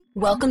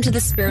Welcome to the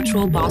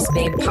Spiritual Boss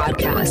Babe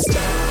podcast.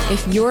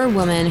 If you're a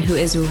woman who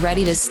is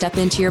ready to step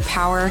into your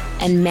power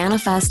and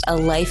manifest a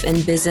life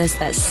and business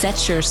that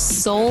sets your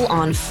soul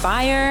on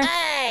fire,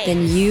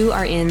 then you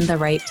are in the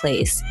right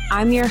place.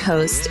 I'm your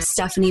host,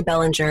 Stephanie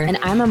Bellinger, and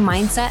I'm a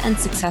mindset and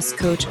success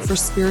coach for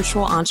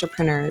spiritual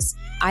entrepreneurs.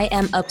 I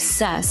am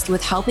obsessed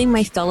with helping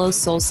my fellow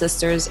soul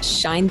sisters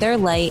shine their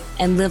light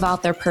and live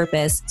out their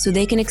purpose so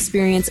they can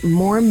experience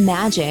more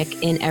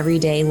magic in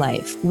everyday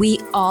life. We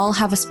all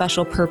have a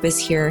special purpose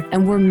here,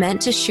 and we're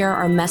meant to share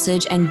our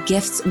message and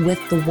gifts with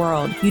the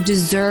world. You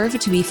deserve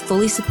to be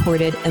fully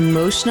supported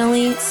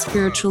emotionally,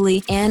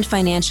 spiritually, and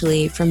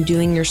financially from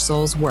doing your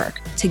soul's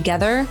work.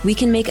 Together, we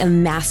can make a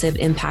massive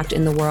impact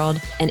in the world,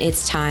 and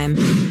it's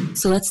time.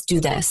 So let's do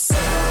this.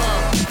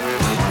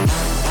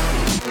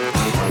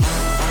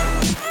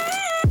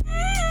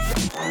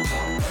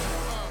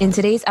 In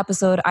today's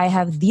episode, I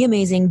have the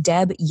amazing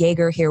Deb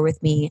Yeager here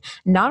with me.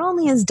 Not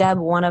only is Deb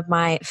one of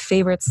my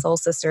favorite soul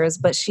sisters,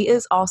 but she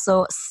is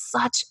also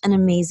such an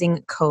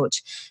amazing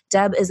coach.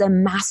 Deb is a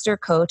master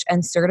coach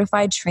and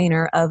certified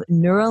trainer of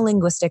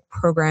neuro-linguistic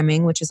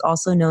programming, which is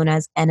also known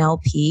as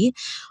NLP,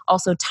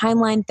 also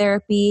timeline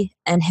therapy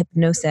and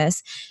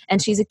hypnosis.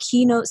 And she's a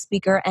keynote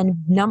speaker and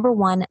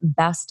 #1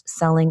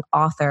 best-selling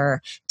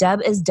author.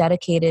 Deb is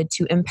dedicated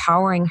to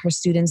empowering her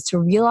students to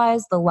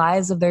realize the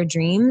lives of their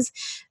dreams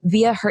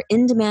via her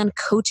in-demand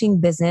coaching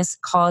business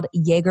called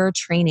Yeager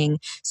Training.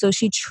 So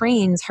she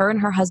trains, her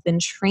and her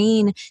husband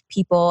train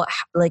people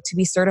like to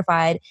be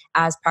certified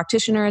as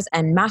practitioners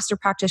and master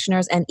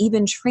practitioners and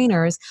even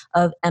trainers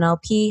of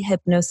NLP,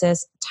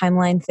 hypnosis,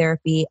 timeline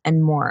therapy,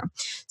 and more.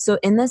 So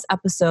in this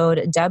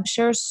episode, Deb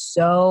shares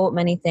so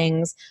many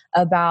things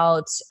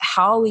about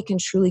how we can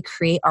truly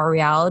create our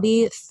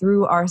reality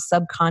through our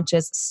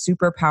subconscious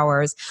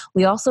superpowers.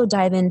 We also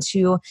dive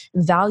into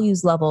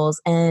values levels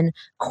and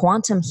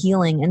quantum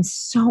healing and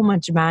so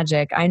much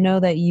magic. I know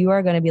that you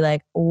are going to be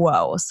like,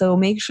 whoa. So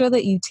make sure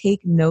that you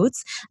take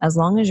notes as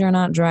long as you're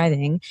not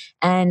driving,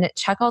 and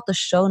check out the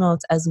show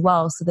notes as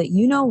well so that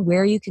you know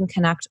where you can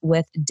connect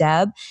with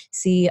Deb,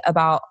 see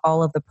about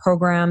all of the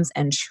programs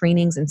and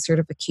trainings and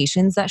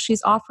certifications that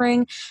she's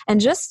offering, and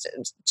just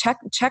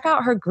check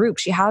out her group.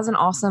 She has an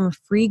awesome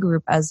free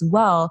group as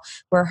well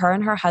where her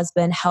and her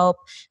husband help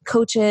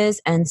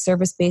coaches and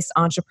service-based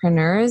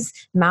entrepreneurs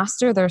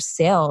master their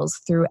sales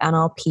through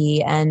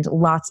NLP and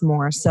lots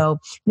more. So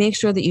make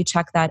sure that you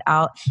check that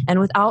out. And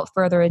without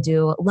further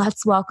ado,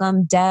 let's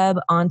welcome Deb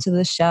onto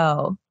the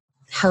show.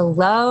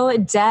 Hello,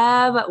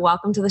 Deb.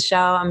 Welcome to the show.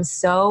 I'm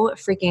so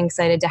freaking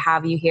excited to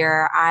have you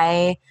here.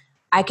 I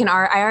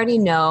already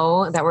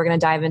know that we're going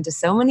to dive into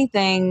so many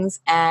things,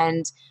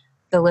 and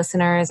the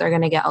listeners are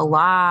going to get a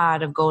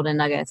lot of golden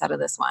nuggets out of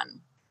this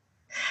one.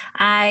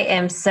 I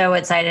am so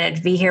excited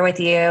to be here with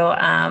you.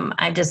 I'm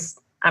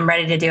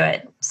ready to do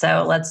it.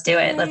 So let's do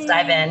it. Let's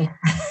dive in.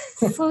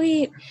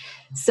 Sweet.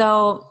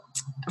 So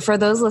for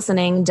those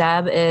listening,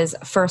 Deb is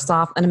first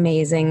off an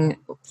amazing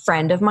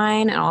friend of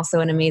mine and also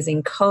an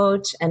amazing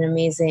coach, an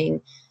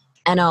amazing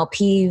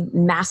NLP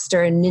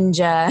master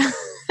ninja.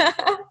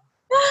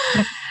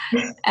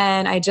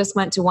 And I just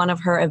went to one of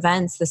her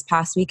events this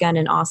past weekend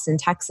in Austin,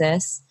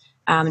 Texas,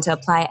 to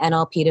apply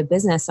NLP to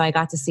business. So I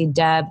got to see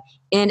Deb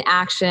in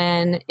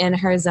action in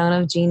her zone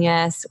of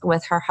genius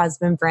with her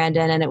husband,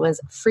 Brandon, and it was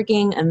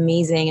freaking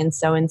amazing and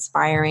so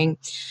inspiring.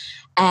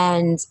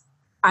 And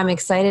I'm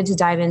excited to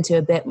dive into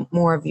a bit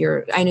more of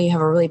I know you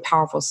have a really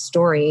powerful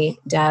story,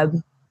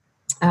 Deb,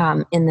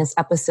 in this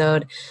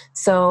episode.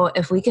 So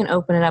if we can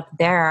open it up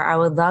there, I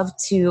would love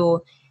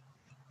to.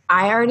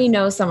 I already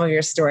know some of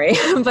your story,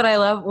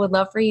 but would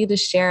love for you to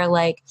share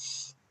like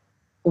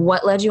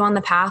what led you on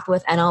the path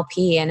with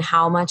NLP and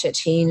how much it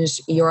changed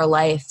your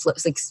life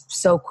like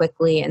so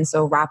quickly and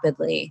so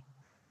rapidly.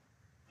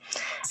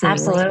 Seemingly.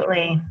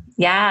 Absolutely.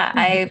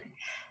 Yeah.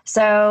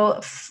 So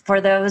for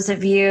those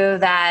of you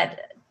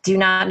that do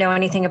not know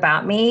anything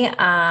about me,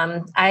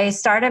 I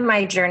started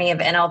my journey of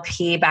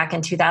NLP back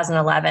in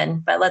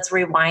 2011, but let's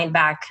rewind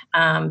back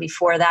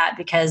before that,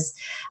 because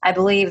I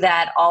believe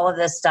that all of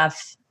this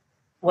stuff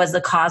was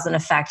the cause and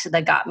effect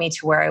that got me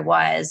to where I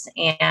was.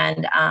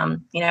 And,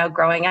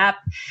 growing up,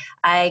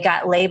 I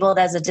got labeled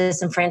as a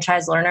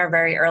disenfranchised learner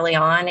very early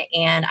on.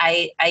 And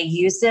I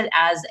used it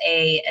as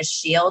a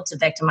shield to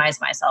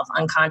victimize myself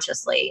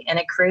unconsciously. And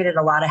it created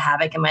a lot of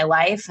havoc in my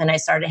life. And I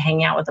started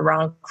hanging out with the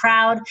wrong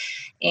crowd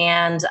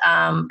and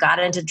got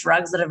into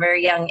drugs at a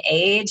very young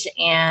age,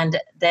 and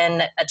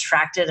then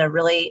attracted a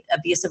really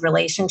abusive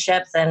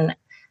relationship, and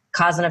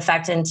cause and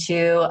effect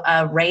into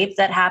a rape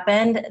that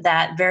happened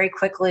that very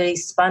quickly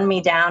spun me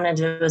down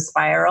into a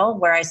spiral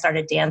where I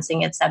started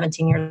dancing at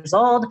 17 years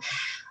old.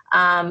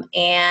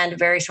 And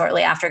very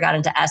shortly after got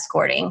into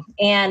escorting.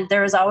 And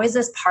there was always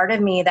this part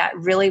of me that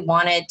really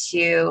wanted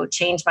to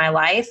change my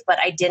life, but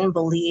I didn't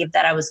believe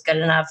that I was good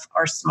enough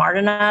or smart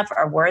enough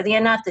or worthy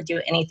enough to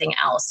do anything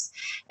else.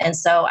 And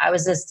so I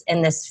was just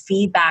in this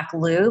feedback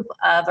loop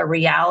of a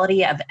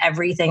reality of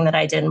everything that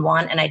I didn't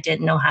want, and I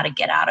didn't know how to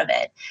get out of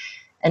it.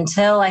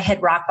 until I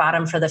hit rock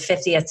bottom for the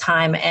 50th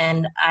time.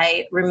 And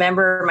I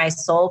remember my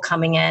soul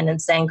coming in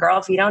and saying, girl,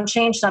 if you don't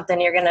change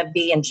something, you're going to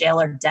be in jail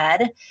or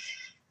dead.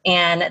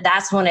 And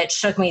that's when it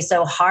shook me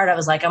so hard. I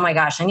was like, oh my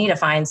gosh, I need to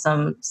find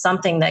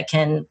something that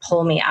can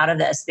pull me out of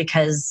this,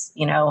 because,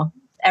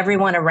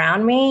 everyone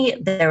around me,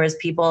 there was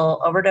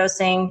people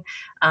overdosing.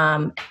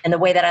 And the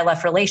way that I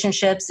left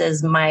relationships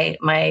is my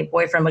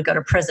boyfriend would go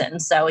to prison.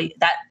 So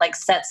that like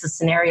sets the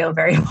scenario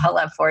very well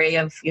up for you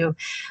if you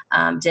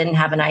didn't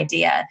have an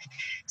idea.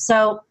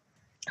 So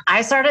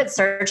I started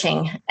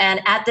searching.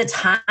 And at the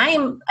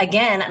time,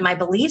 again, my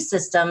belief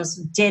systems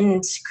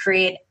didn't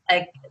create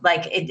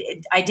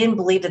I didn't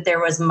believe that there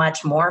was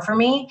much more for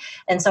me.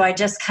 And so I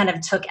just kind of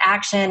took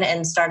action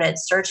and started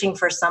searching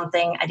for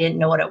something. I didn't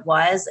know what it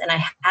was. And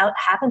I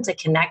happened to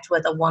connect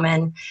with a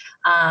woman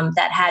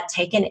that had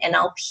taken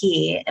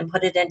NLP and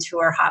put it into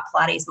her hot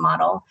Pilates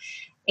model.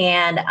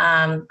 And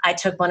I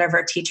took one of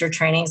her teacher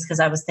trainings because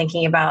I was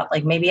thinking about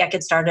like maybe I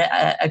could start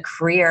a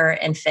career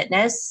in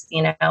fitness,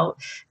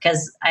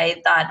 because I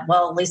thought,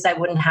 well, at least I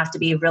wouldn't have to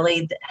be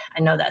really,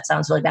 I know that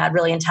sounds really bad,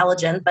 really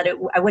intelligent, but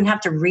I wouldn't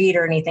have to read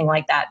or anything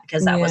like that,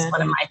 because that was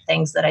one of my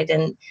things that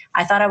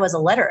I thought I was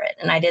illiterate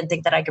and I didn't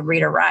think that I could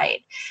read or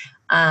write.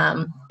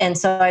 And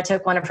so I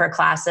took one of her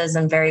classes,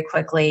 and very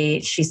quickly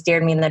she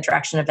steered me in the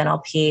direction of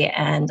NLP,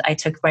 and I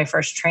took my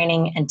first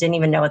training and didn't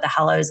even know what the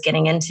hell I was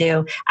getting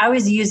into. I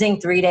was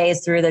using 3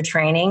 days through the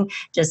training,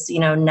 just,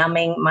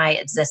 numbing my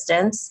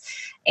existence.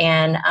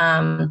 And,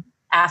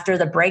 after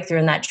the breakthrough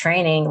in that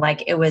training,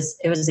 like it was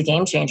a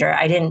game changer.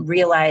 I didn't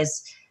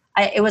realize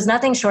it was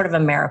nothing short of a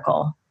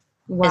miracle.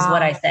 Wow. Is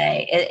what I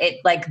say.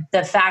 It like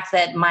the fact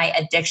that my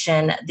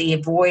addiction, the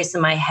voice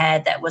in my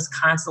head that was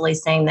constantly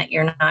saying that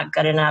you're not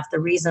good enough, the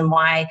reason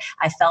why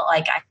I felt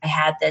like I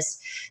had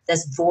this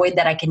void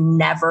that I could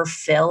never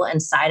fill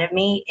inside of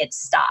me, it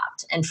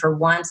stopped. And for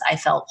once I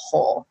felt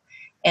whole.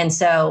 And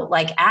so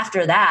like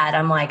after that,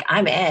 I'm like,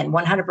 I'm in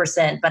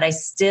 100%, but I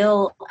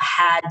still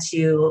had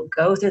to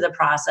go through the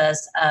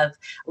process of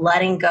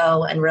letting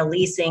go and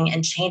releasing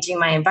and changing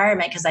my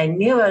environment, because I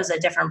knew I was a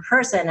different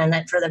person. And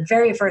that for the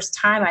very first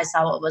time I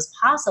saw what was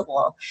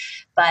possible,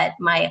 but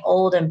my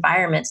old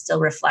environment still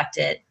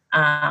reflected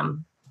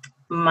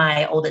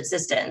my old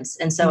existence.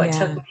 And so it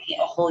took me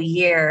a whole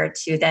year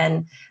to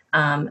then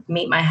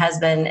meet my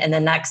husband in the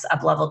next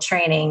up-level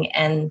training.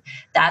 And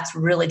that's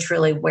really,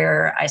 truly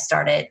where I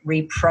started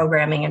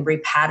reprogramming and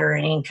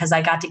repatterning, because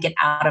I got to get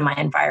out of my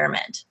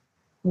environment.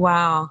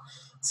 Wow.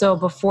 So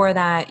before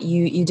that,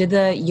 you did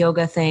the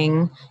yoga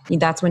thing.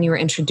 That's when you were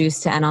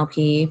introduced to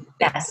NLP.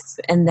 Yes.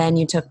 And then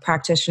you took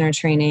practitioner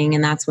training,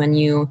 and that's when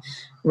you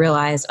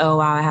realized, oh,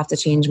 wow, I have to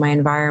change my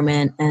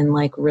environment and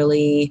like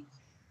really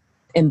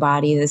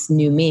embody this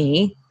new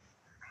me.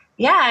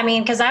 Yeah, I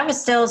mean, because I was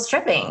still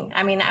stripping.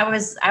 I mean, I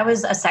was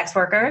a sex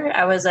worker.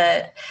 I was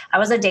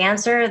a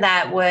dancer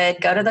that would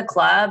go to the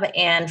club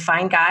and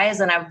find guys,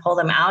 and I would pull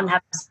them out and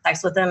have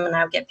sex with them, and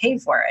I would get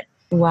paid for it.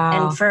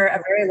 Wow. And for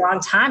a very long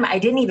time, I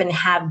didn't even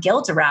have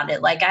guilt around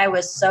it. Like I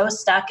was so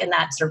stuck in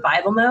that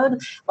survival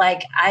mode.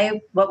 Like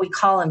what we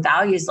call in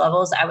values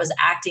levels, I was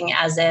acting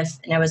as if,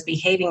 and I was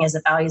behaving as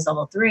a values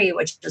level 3,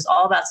 which is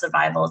all about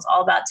survival. It's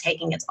all about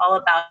taking. It's all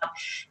about,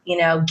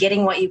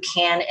 getting what you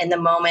can in the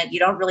moment. You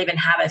don't really even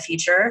have a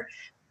future.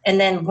 And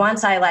then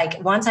once I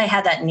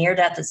had that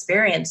near-death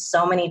experience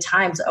so many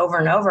times over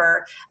and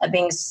over of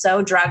being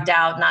so drugged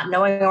out, not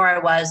knowing where I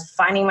was,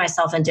 finding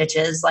myself in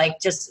ditches, like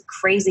just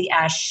crazy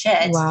ass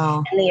shit.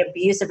 Wow. And the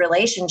abusive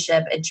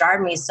relationship, it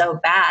jarred me so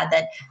bad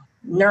that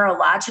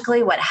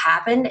neurologically what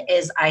happened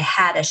is I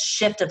had a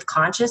shift of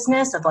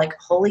consciousness of like,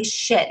 holy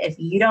shit, if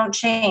you don't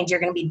change, you're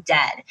going to be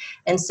dead.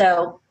 And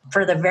so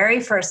for the very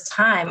first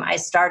time, I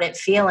started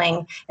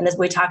feeling, and as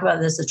we talk about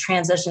this, the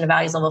transition to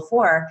values level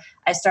 4,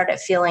 I started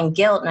feeling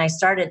guilt, and I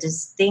started to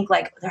think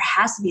like there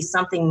has to be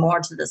something more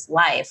to this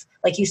life.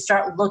 Like you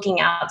start looking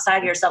outside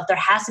of yourself. There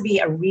has to be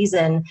a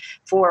reason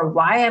for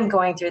why I'm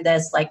going through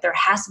this. Like there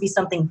has to be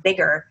something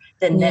bigger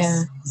than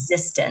this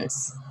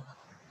existence.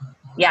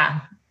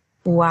 Yeah.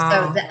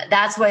 Wow. So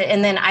that's what,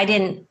 and then I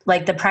didn't,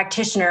 like the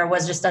practitioner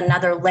was just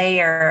another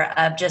layer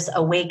of just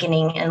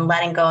awakening and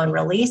letting go and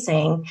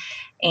releasing.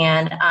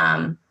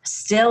 And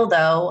still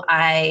though,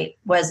 I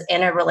was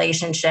in a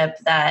relationship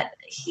that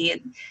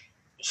he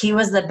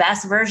was the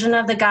best version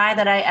of the guy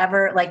that I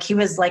ever, like he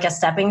was like a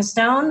stepping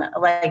stone.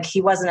 Like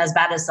he wasn't as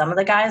bad as some of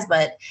the guys,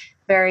 but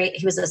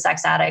he was a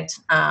sex addict.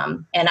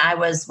 And I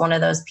was one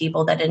of those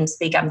people that didn't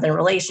speak up in the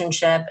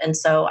relationship. And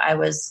so I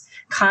was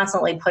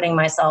constantly putting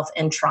myself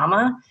in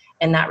trauma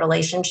in that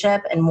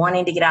relationship and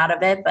wanting to get out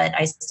of it, but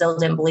I still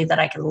didn't believe that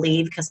I could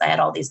leave because I had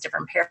all these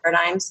different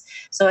paradigms.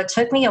 So it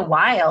took me a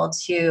while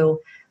to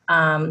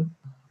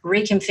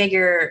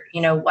reconfigure,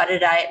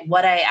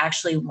 what I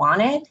actually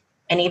wanted,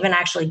 and even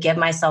actually give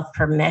myself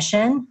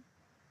permission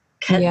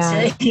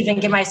to even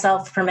give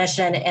myself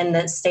permission in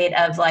the state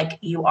of like,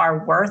 you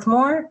are worth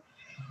more,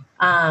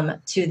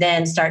 to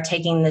then start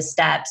taking the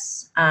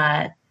steps,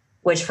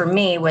 which for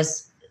me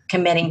was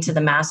committing to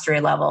the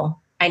mastery level.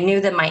 I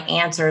knew that my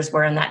answers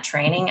were in that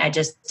training. I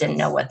just didn't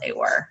know what they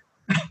were.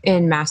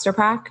 In Master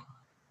Prac?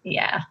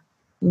 Yeah.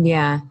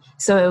 Yeah.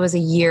 So it was a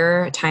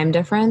year time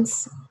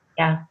difference.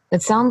 Yeah.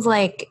 It sounds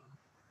like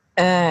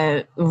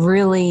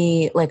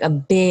really like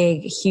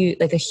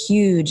a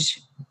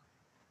huge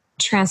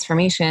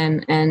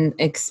transformation and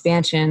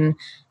expansion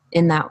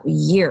in that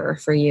year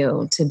for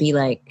you to be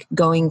like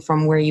going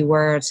from where you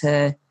were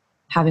to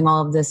having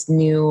all of this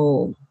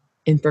new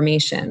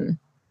information.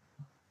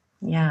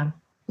 Yeah.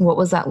 What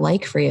was that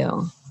like for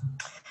you?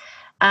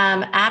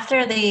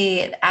 After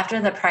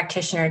the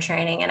practitioner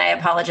training, and I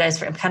apologize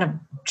for I'm kind of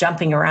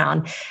jumping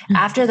around.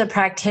 After the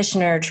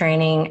practitioner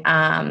training,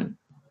 I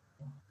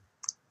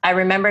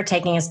remember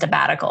taking a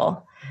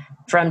sabbatical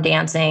from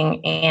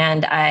dancing,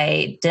 and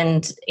I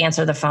didn't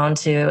answer the phone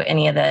to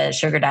any of the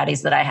sugar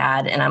daddies that I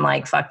had. And I'm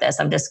like, fuck this.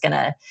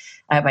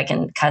 I hope I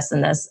can cuss in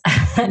this.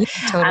 Yeah,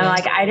 totally. I'm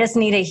like, I just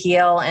need to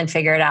heal and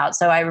figure it out.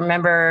 So I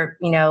remember,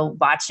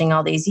 watching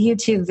all these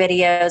YouTube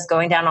videos,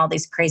 going down all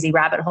these crazy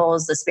rabbit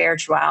holes, the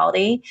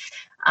spirituality.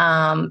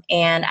 And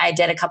I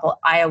did a couple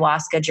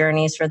ayahuasca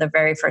journeys for the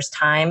very first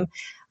time.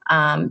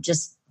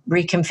 Just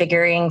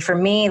reconfiguring for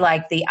me,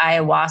 like the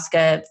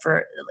ayahuasca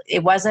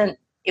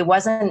it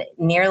wasn't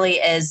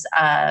nearly as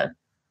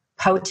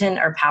potent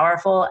or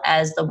powerful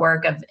as the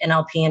work of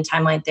NLP and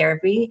timeline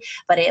therapy,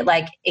 but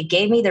it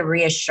gave me the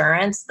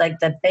reassurance. Like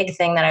the big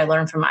thing that I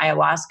learned from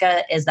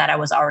ayahuasca is that I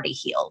was already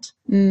healed.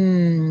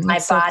 My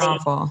so body,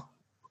 powerful.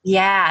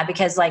 Yeah,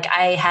 because like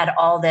I had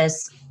all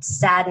this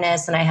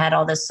sadness and I had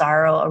all this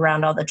sorrow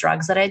around all the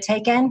drugs that I'd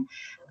taken,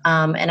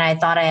 and I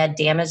thought I had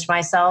damaged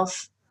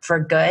myself for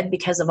good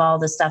because of all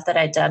the stuff that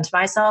I'd done to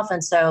myself.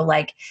 And so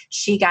like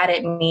she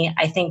guided me,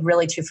 I think,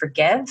 really to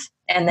forgive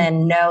and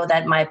then know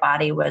that my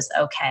body was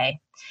okay.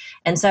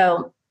 And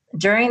so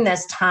during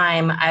this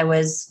time, I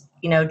was,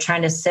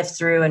 trying to sift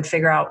through and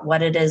figure out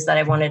what it is that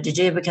I wanted to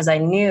do, because I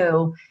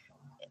knew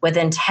with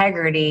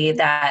integrity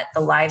that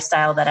the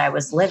lifestyle that I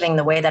was living,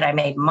 the way that I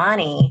made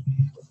money,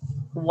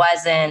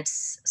 wasn't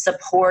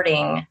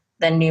supporting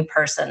the new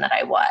person that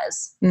I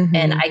was. Mm-hmm.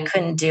 And I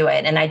couldn't do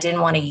it. And I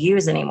didn't want to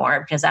use anymore,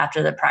 because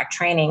after the prac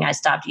training, I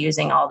stopped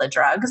using all the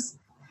drugs.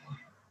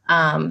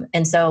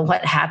 And so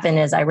what happened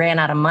is I ran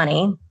out of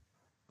money,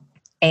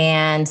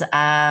 and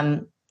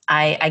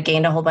I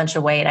gained a whole bunch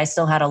of weight. I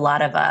still had a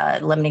lot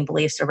of limiting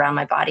beliefs around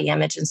my body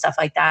image and stuff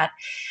like that.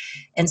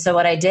 And so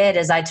what I did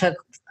is I took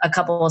a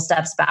couple of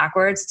steps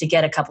backwards to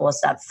get a couple of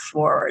steps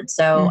forward.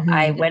 So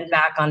I went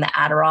back on the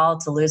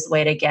Adderall to lose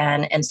weight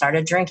again and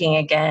started drinking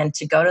again,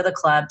 to go to the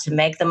club, to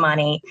make the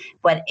money.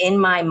 But in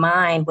my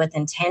mind, with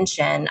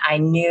intention, I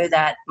knew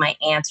that my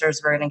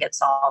answers were going to get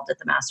solved at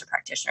the master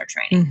practitioner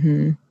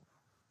training.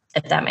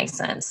 If that makes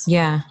sense.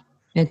 Yeah,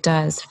 it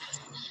does.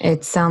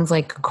 It sounds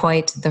like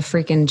quite the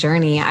freaking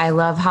journey. I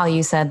love how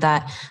you said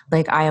that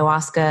like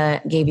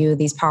ayahuasca gave you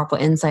these powerful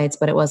insights,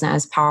 but it wasn't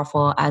as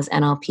powerful as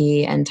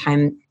NLP and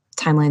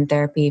timeline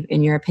therapy,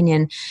 in your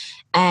opinion.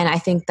 And I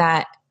think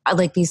that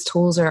like these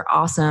tools are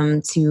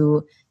awesome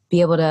to be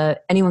able to,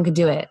 anyone could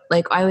do it.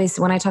 Like I always,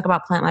 when I talk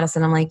about plant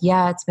medicine, I'm like,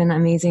 yeah, it's been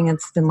amazing.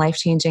 It's been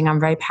life-changing. I'm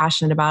very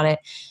passionate about it.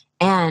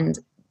 And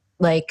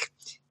like,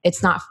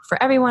 it's not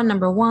for everyone,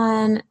 number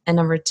one. And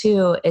number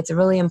two, it's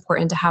really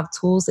important to have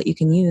tools that you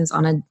can use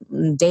on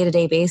a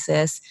day-to-day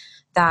basis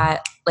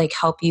that like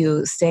help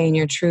you stay in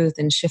your truth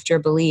and shift your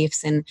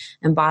beliefs and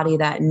embody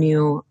that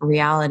new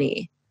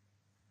reality.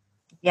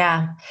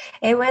 Yeah,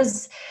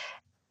 it's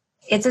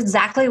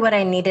exactly what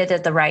I needed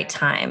at the right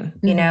time.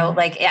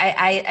 Like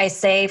I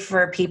say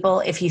for people,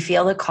 if you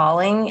feel the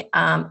calling,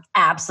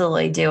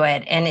 absolutely do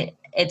it. And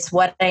it's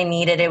what I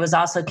needed. It was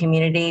also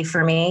community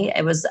for me.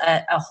 It was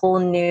a whole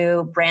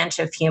new branch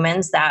of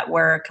humans that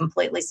were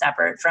completely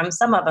separate from,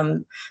 some of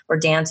them were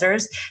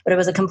dancers, but it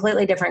was a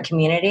completely different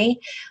community.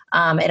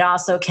 It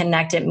also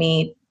connected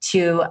me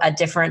to a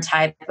different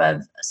type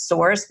of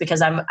source,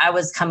 because I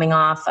was coming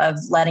off of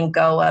letting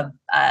go of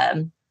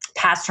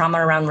past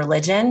trauma around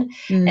religion.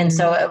 And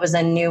so it was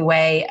a new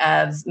way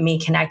of me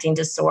connecting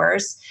to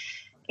source.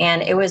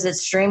 And it was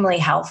extremely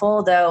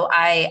helpful, though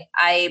I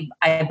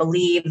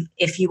believe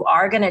if you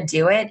are going to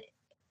do it,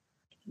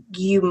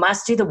 you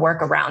must do the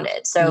work around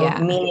it. So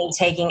meaning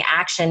taking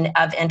action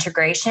of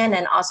integration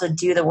and also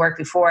do the work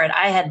before it.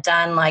 I had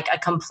done like a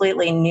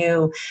completely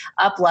new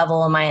up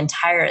level in my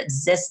entire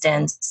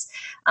existence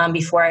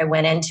before I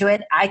went into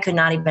it. I could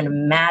not even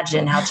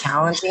imagine how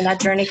challenging that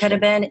journey could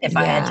have been if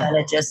I had done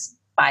it just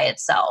by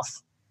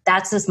itself.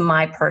 That's just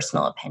my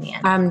personal opinion.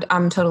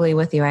 I'm totally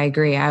with you. I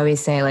agree. I always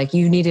say like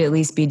you need to at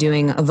least be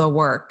doing the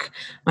work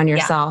on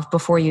yourself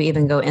before you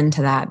even go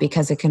into that,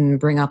 because it can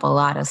bring up a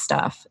lot of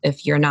stuff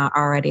if you're not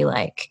already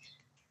like,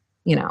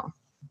 It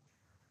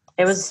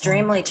was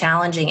extremely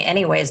challenging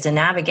anyways to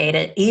navigate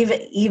it,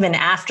 even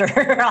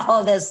after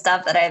all of this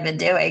stuff that I've been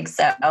doing.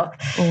 So,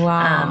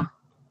 wow.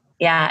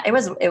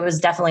 It was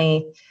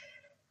definitely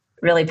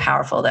really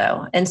powerful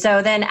though. And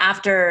so then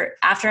after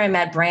I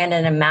met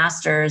Brandon and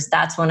Masters,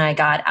 that's when I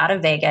got out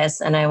of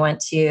Vegas and I went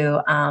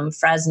to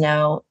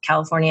Fresno,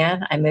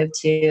 California. I moved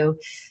to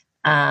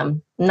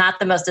Not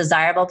the most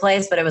desirable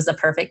place, but it was the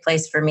perfect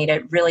place for me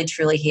to really,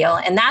 truly heal.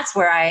 And that's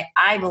where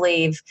I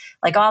believe,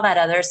 like all that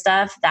other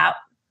stuff, that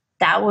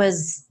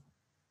was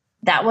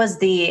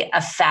the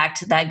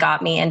effect that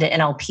got me into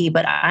NLP.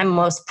 But I'm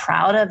most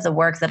proud of the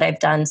work that I've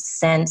done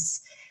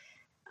since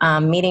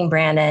meeting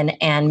Brandon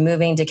and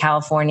moving to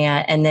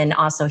California, and then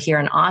also here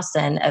in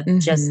Austin, of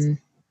just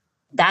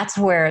that's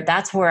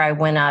where I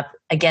went up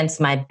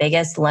against my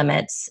biggest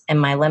limits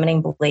and my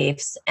limiting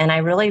beliefs. And I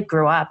really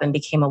grew up and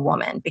became a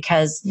woman,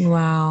 because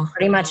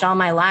pretty much all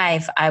my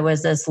life, I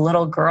was this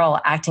little girl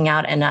acting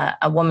out in a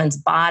woman's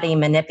body,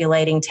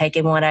 manipulating,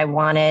 taking what I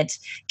wanted,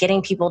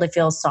 getting people to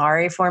feel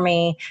sorry for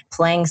me,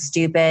 playing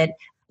stupid.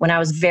 When I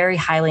was very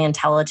highly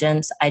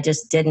intelligent, I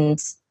just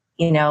didn't,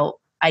 in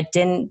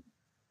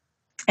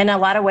a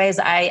lot of ways,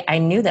 I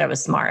knew that it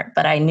was smart,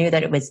 but I knew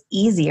that it was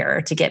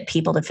easier to get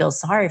people to feel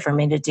sorry for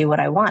me to do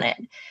what I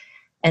wanted.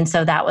 And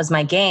so that was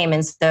my game.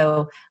 And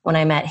so when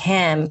I met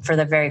him for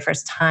the very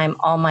first time,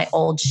 all my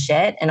old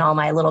shit and all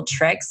my little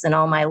tricks and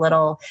all my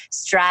little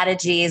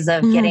strategies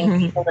of getting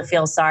people to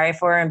feel sorry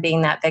for and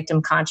being that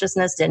victim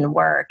consciousness didn't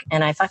work.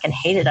 And I fucking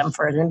hated him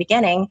for it in the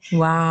beginning.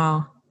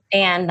 Wow.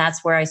 And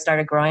that's where I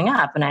started growing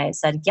up. And I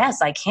said,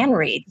 yes, I can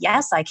read.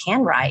 Yes, I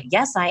can write.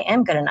 Yes, I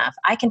am good enough.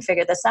 I can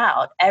figure this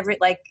out.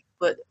 Like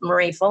what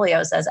Marie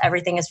Forleo says,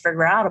 everything is figure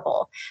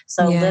outable.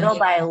 So little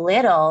by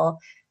little,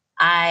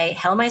 I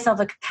held myself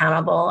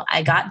accountable.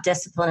 I got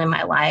discipline in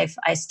my life.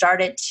 I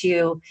started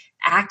to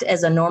act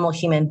as a normal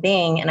human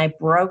being, and I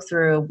broke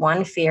through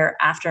one fear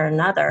after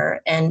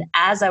another. And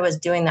as I was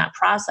doing that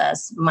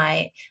process,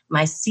 my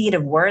seed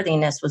of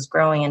worthiness was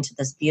growing into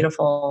this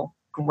beautiful,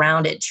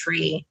 grounded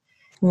tree.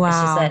 Wow.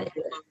 She said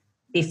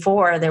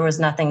before there was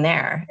nothing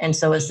there. And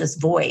so it was this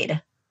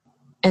void.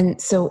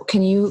 And so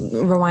can you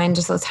rewind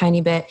just a tiny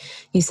bit?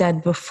 You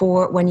said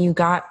before, when you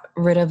got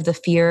rid of the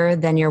fear,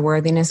 then your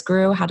worthiness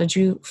grew. How did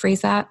you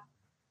phrase that?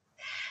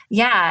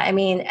 Yeah. I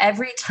mean,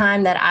 every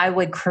time that I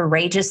would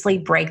courageously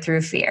break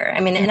through fear,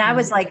 and I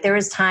was like, there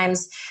was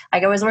times,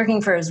 like I was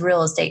working for his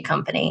real estate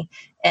company,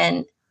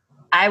 and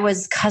I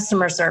was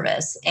customer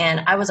service,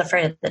 and I was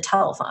afraid of the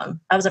telephone.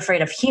 I was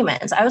afraid of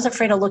humans. I was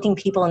afraid of looking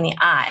people in the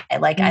eye.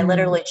 Like I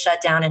literally shut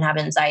down and have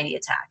an anxiety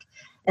attack.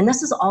 And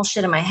this is all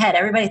shit in my head.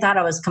 Everybody thought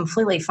I was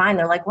completely fine.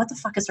 They're like, what the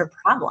fuck is her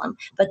problem?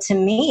 But to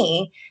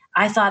me,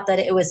 I thought that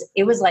it was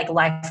like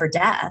life or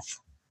death.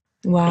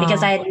 Wow.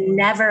 Because I had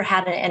never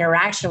had an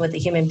interaction with a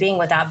human being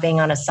without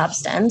being on a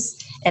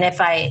substance. And if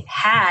I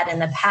had in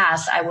the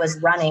past, I was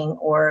running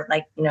or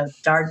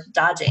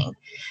dodging.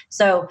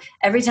 So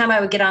every time I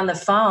would get on the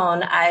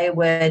phone, I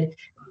would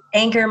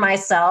anchor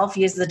myself,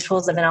 use the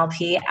tools of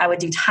NLP. I would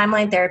do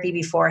timeline therapy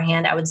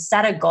beforehand. I would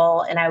set a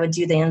goal, and I would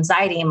do the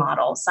anxiety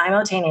model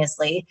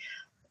simultaneously,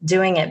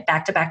 doing it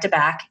back to back to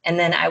back. And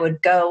then I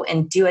would go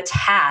and do a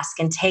task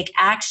and take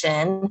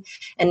action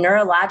and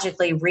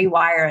neurologically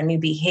rewire a new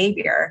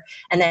behavior.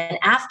 And then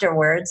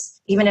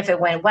afterwards, even if it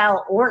went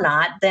well or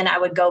not, then I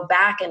would go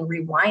back and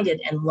rewind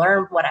it and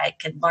learn what I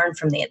could learn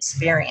from the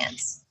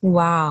experience.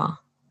 Wow.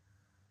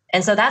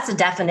 And so that's a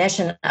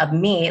definition of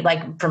me,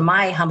 like from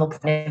my humble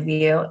point of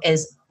view,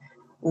 is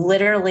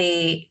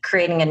literally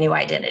creating a new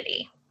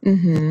identity.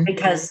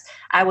 Because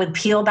I would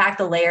peel back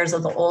the layers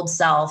of the old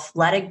self,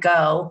 let it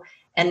go,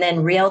 and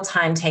then real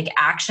time take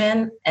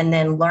action, and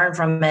then learn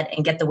from it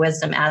and get the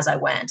wisdom as I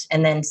went,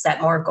 and then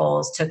set more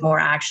goals, took more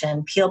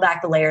action, peel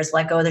back the layers,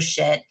 let go of the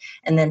shit,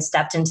 and then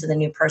stepped into the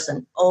new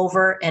person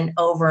over and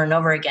over and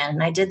over again.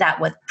 And I did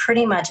that with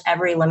pretty much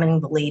every limiting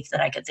belief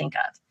that I could think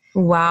of.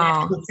 Wow.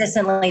 And I've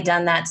consistently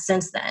done that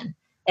since then.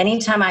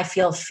 Anytime I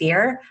feel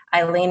fear,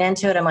 I lean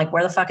into it. I'm like,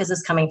 where the fuck is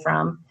this coming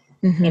from?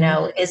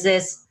 Is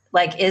this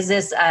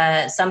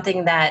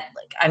something that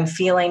I'm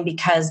feeling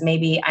because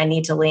maybe I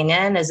need to lean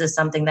in? Is this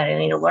something that I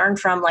need to learn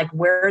from? Like,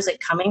 where is it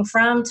coming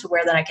from to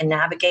where that I can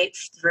navigate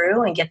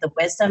through and get the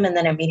wisdom and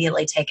then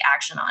immediately take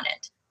action on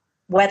it?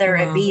 Whether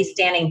it be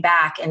standing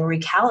back and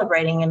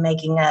recalibrating and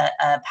making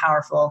a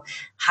powerful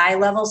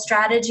high-level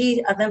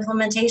strategy of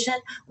implementation,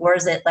 or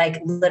is it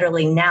like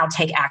literally now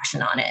take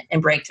action on it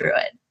and break through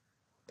it?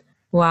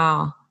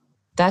 Wow.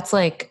 That's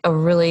like a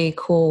really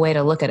cool way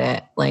to look at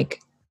it. Like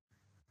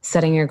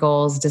setting your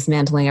goals,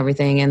 dismantling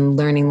everything, and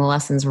learning the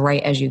lessons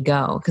right as you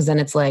go. Because then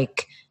it's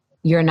like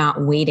you're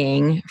not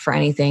waiting for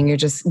anything. You're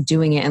just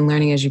doing it and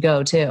learning as you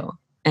go too,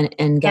 and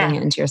getting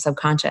it into your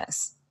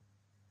subconscious.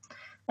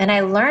 And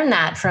I learned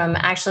that from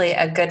actually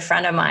a good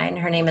friend of mine.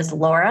 Her name is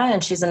Laura,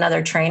 and she's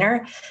another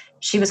trainer.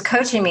 She was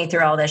coaching me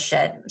through all this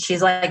shit.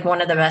 She's like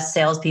one of the best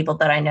salespeople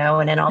that I know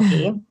in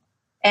NLP.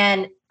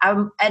 And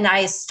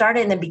I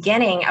started in the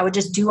beginning, I would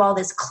just do all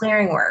this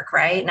clearing work,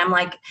 right? And I'm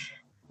like,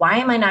 why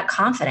am I not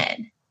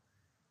confident?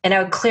 And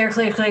I would clear.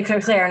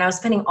 And I was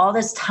spending all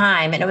this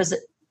time, and it was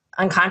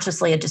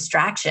unconsciously a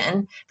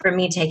distraction from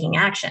me taking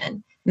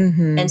action.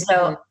 And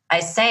so I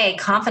say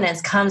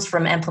confidence comes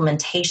from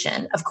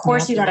implementation. Of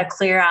course, you got to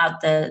clear out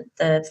the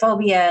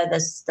phobia,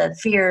 the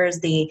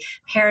fears, the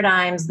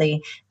paradigms, the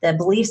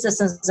belief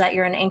systems that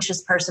you're an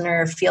anxious person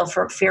or a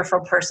fearful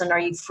person, or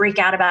you freak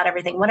out about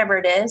everything, whatever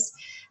it is.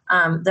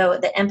 though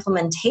the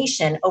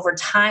implementation over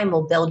time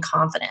will build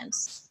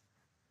confidence.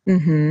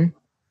 Mm-hmm.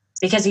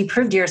 Because you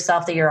proved to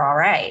yourself that you're all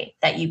right,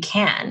 that you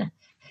can.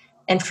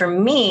 And for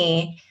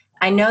me,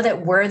 I know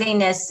that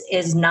worthiness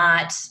is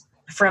not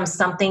from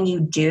something you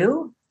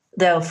do,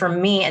 though for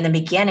me in the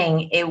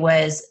beginning, it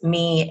was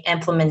me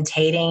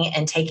implementing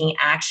and taking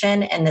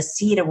action, and the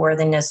seed of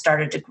worthiness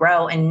started to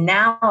grow. And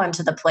now I'm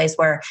to the place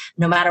where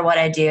no matter what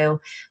I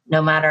do,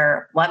 no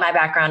matter what my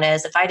background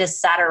is, if I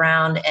just sat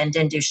around and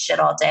didn't do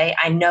shit all day,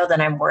 I know that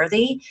I'm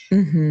worthy.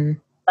 Mm-hmm.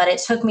 But it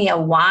took me a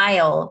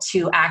while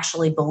to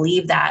actually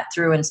believe that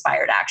through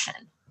inspired action.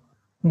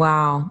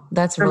 Wow,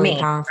 that's For really me,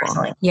 powerful.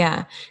 personally.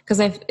 Yeah, because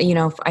I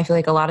feel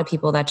like a lot of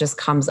people that just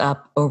comes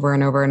up over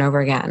and over and over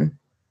again,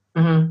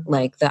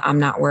 like the I'm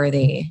not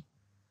worthy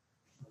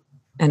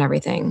and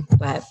everything.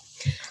 But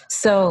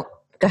so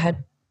go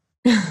ahead.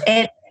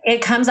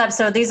 It comes up.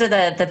 So these are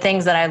the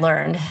things that I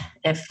learned,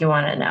 if you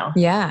want to know.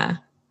 Yeah.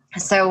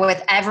 So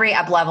with every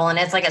up level, and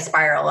it's like a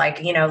spiral, like,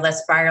 the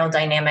spiral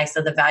dynamics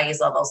of the values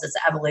levels, it's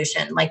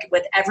evolution. Like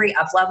with every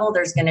up level,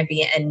 there's going to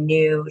be a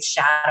new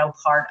shadow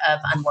part of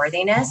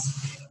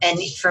unworthiness. And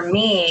for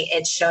me,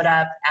 it showed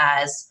up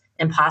as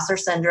imposter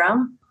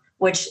syndrome,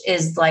 which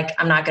is like,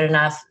 I'm not good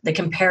enough. The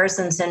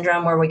comparison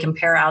syndrome, where we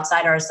compare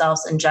outside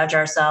ourselves and judge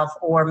ourselves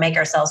or make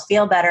ourselves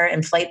feel better,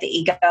 inflate the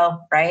ego,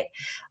 right?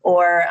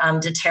 Or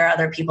to tear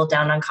other people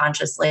down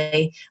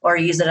unconsciously, or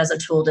use it as a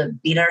tool to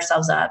beat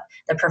ourselves up.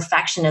 The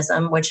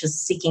perfectionism, which is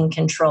seeking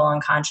control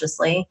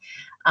unconsciously.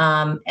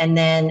 And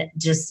then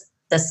just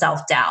the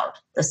self-doubt.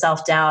 The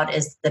self-doubt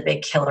is the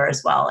big killer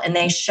as well. And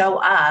they show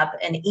up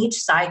in each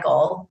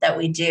cycle that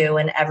we do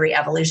in every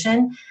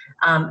evolution,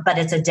 but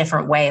it's a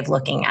different way of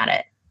looking at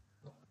it.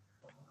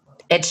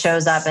 It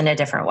shows up in a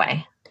different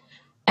way.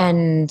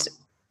 And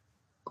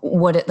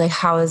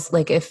how is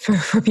if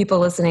for people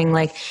listening,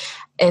 like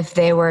if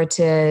they're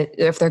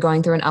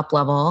going through an up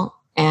level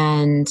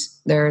and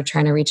they're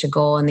trying to reach a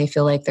goal and they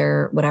feel like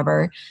they're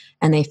whatever,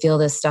 and they feel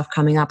this stuff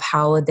coming up,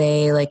 how would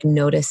they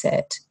notice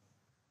it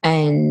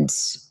and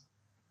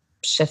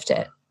shift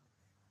it?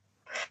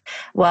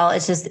 Well,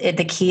 it's just,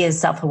 the key is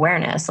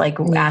self-awareness,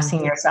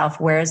 asking yourself,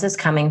 where is this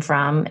coming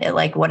from?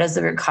 What is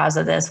the root cause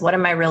of this? What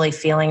am I really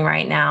feeling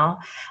right now?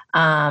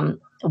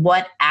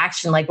 What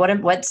action,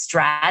 what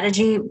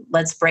strategy,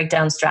 let's break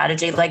down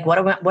strategy.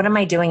 What am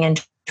I doing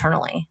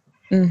internally?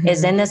 Mm-hmm.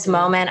 Is in this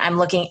moment, I'm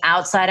looking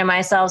outside of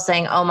myself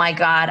saying, oh my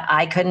God,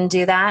 I couldn't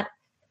do that.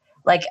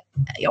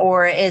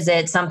 Or is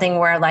it something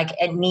where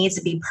it needs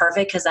to be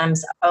perfect because and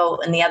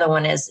the other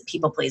one is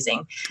people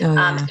pleasing.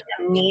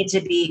 Need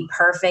to be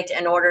perfect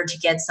in order to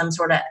get some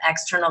sort of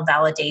external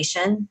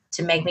validation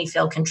to make me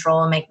feel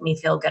control and make me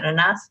feel good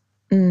enough.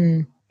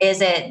 Is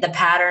it the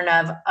pattern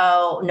of,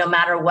 no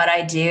matter what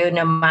I do,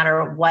 no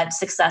matter what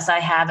success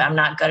I have, I'm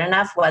not good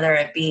enough, whether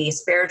it be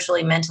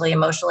spiritually, mentally,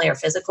 emotionally, or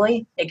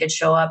physically? It could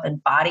show up in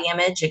body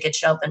image. It could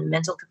show up in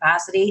mental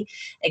capacity.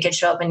 It could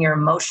show up in your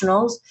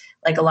emotionals.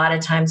 A lot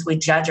of times we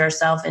judge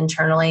ourselves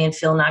internally and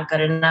feel not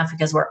good enough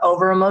because we're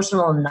over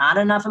emotional and not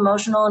enough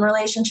emotional in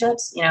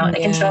relationships. It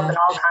can show up in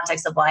all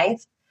contexts of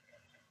life.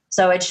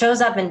 So it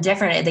shows up in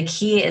different, the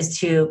key is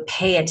to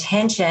pay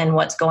attention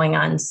what's going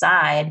on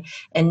inside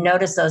and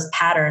notice those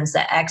patterns.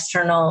 The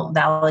external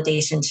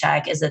validation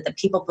check, is it the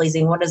people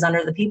pleasing? What is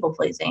under the people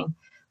pleasing?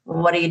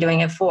 What are you doing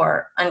it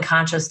for?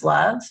 Unconscious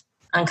love,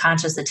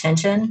 unconscious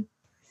attention,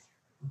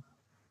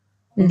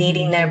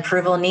 needing the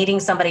approval, needing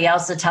somebody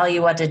else to tell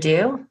you what to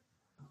do.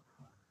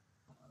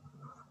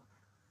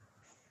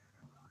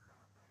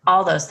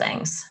 All those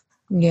things.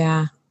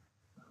 Yeah.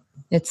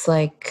 It's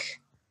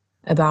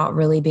about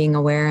really being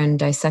aware and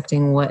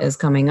dissecting what is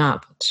coming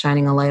up,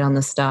 shining a light on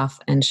the stuff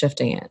and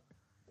shifting it.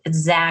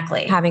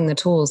 Exactly. Having the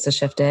tools to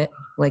shift it,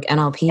 like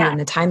NLP and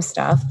the time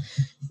stuff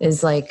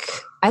is I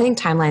think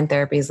timeline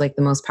therapy is the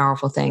most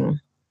powerful thing.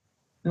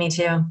 Me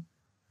too.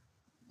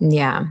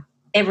 Yeah.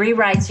 It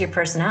rewrites your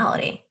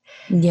personality.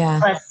 Yeah.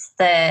 Plus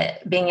the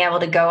being able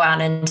to go out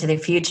into the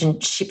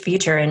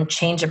future and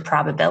change a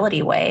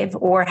probability wave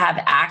or have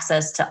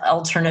access to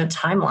alternative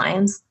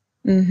timelines.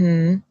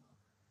 Mm-hmm.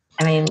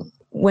 I mean,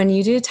 when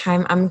you do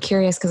time, I'm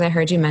curious because I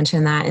heard you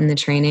mention that in the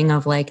training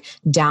of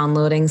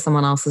downloading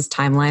someone else's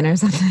timeline or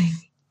something.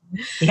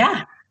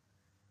 Yeah.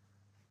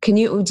 Do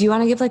you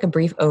want to give a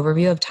brief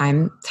overview of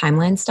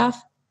timeline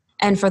stuff?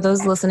 And for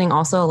those listening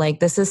also,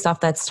 this is stuff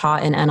that's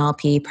taught in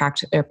NLP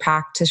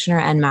practitioner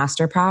and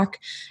master prac.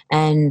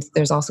 And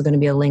there's also going to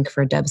be a link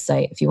for Deb's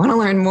site if you want to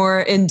learn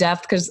more in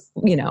depth, because,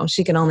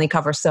 she can only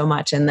cover so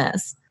much in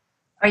this.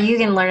 Or you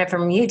can learn it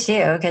from you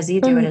too, because you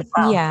do it as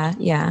well.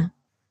 Yeah.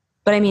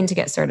 But I mean to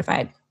get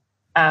certified.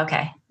 Oh,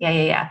 okay.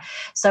 Yeah.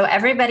 So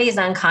everybody's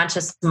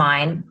unconscious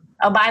mind.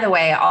 Oh, by the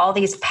way, all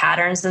these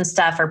patterns and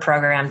stuff are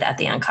programmed at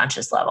the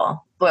unconscious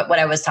level. What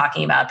I was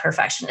talking about,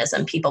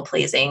 perfectionism, people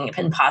pleasing,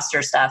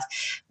 imposter stuff,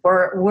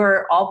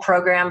 we're all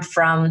programmed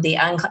from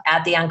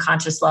at the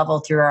unconscious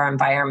level through our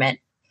environment.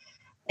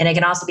 And it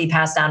can also be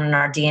passed down in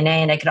our DNA,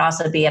 and it could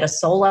also be at a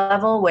soul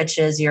level, which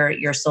is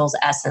your soul's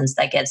essence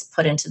that gets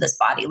put into this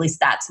body. At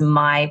least that's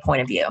my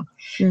point of view.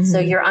 Mm-hmm. So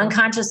your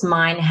unconscious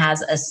mind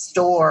has a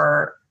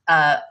store,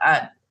 a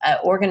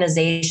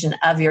organization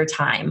of your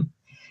time,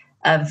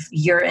 of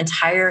your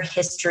entire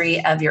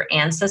history of your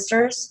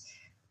ancestors,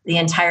 the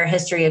entire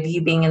history of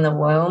you being in the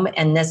womb,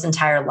 and this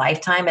entire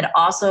lifetime. It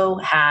also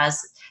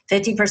has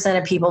 50%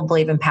 of people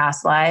believe in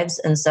past lives.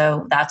 And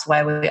so that's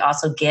why we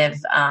also give,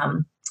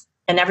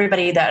 and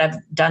everybody that have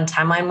done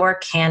timeline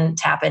work can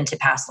tap into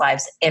past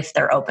lives if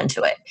they're open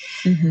to it.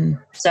 Mm-hmm.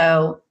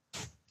 So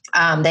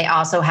they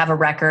also have a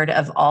record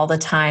of all the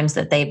times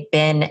that they've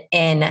been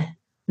in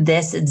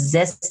this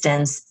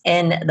existence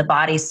in the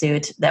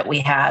bodysuit that we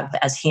have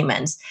as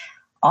humans.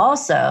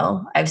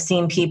 Also, I've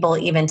seen people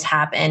even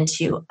tap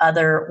into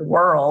other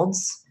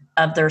worlds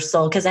of their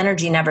soul, because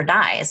energy never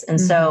dies. And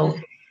so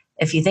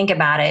if you think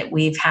about it,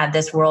 we've had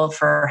this world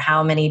for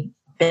how many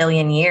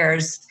billion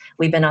years?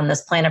 We've been on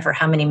this planet for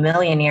how many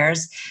million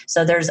years?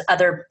 So there's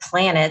other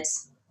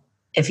planets,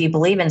 if you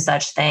believe in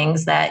such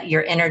things, that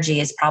your energy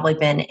has probably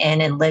been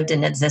in and lived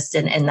and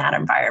existed in that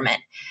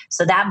environment.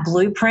 So that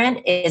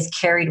blueprint is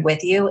carried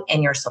with you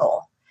in your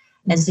soul.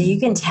 And so you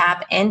can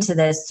tap into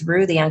this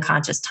through the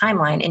unconscious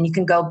timeline, and you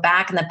can go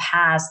back in the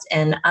past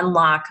and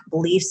unlock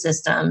belief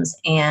systems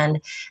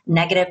and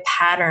negative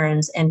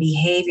patterns and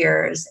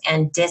behaviors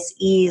and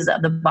dis-ease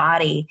of the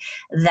body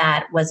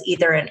that was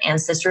either an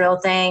ancestral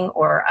thing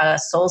or a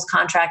soul's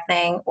contract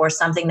thing or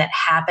something that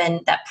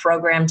happened that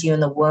programmed you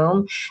in the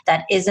womb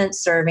that isn't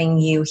serving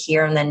you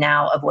here in the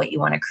now of what you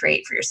want to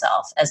create for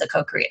yourself as a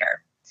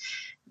co-creator.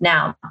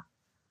 Now,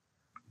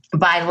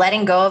 by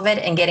letting go of it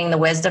and getting the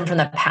wisdom from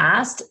the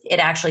past,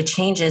 it actually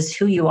changes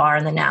who you are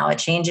in the now. It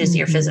changes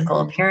your physical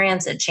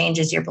appearance. It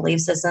changes your belief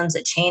systems.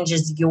 It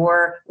changes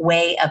your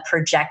way of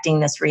projecting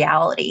this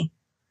reality.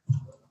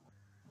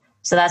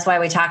 So that's why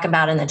we talk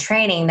about in the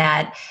training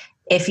that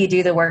if you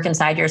do the work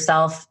inside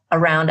yourself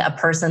around a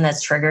person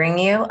that's triggering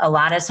you, a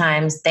lot of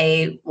times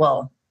they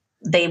won't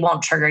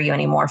trigger you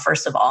anymore,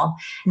 first of all.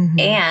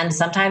 And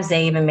sometimes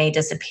they even may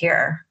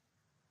disappear,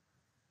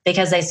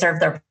 because they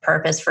serve their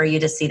purpose for you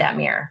to see that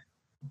mirror.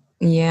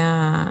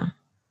 Yeah.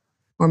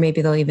 Or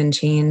maybe they'll even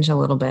change a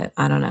little bit.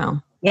 I don't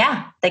know.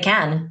 Yeah, they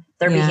can.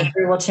 Their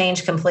behavior will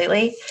change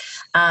completely.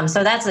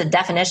 So that's a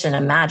definition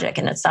of magic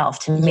in itself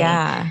to me.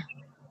 Yeah.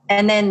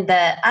 And then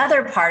the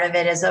other part of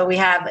it is that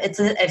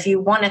if you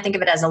want to think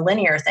of it as a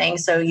linear thing,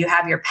 so you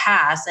have your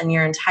past and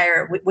your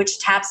entire, which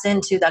taps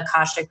into the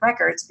Akashic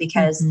records,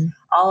 because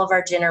all of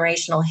our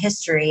generational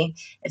history,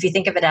 if you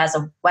think of it as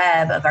a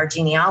web of our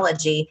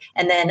genealogy,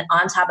 and then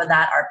on top of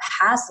that, our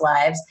past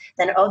lives,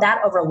 then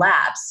that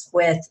overlaps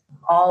with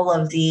all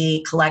of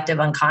the collective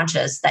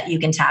unconscious that you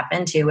can tap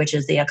into, which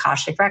is the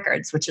Akashic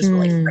records, which is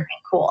really freaking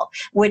cool,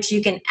 which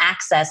you can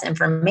access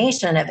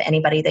information of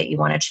anybody that you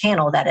want to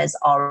channel that is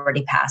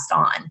already passed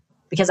on,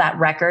 because that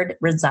record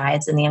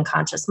resides in the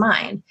unconscious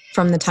mind.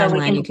 From the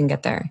timeline, you can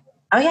get there.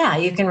 Oh yeah,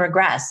 you can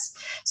regress.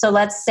 So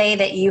let's say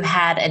that you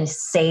had a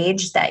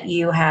sage that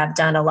you have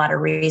done a lot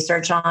of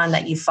research on,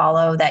 that you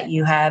follow, that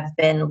you have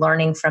been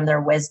learning from their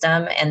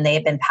wisdom, and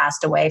they've been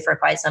passed away for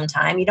quite some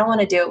time. You don't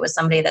want to do it with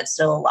somebody that's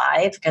still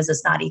alive, because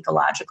it's not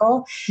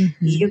ecological.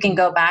 You can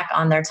go back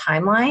on their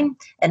timeline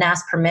and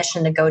ask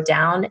permission to go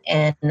down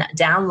and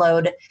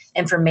download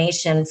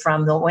information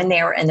from when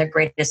they were in their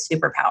greatest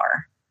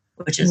superpower,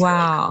 which is wow.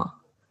 Really cool.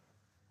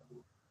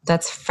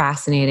 That's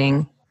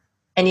fascinating.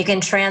 And you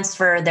can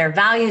transfer their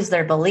values,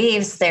 their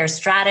beliefs, their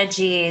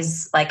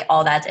strategies, like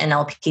all that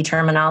NLP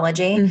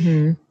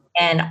terminology,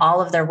 and all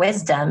of their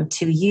wisdom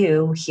to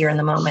you here in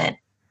the moment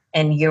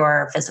in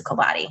your physical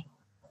body.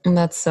 And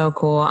that's so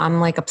cool.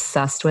 I'm like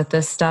obsessed with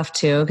this stuff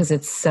too, because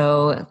it's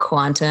so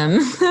quantum.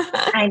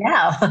 I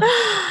know.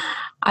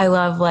 I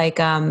love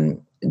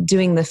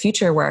doing the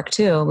future work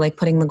too, like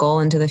putting the goal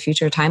into the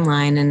future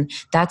timeline. And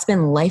that's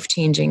been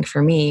life-changing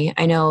for me.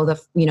 I know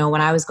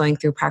when I was going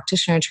through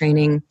practitioner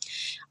training,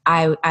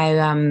 I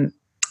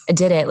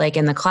did it like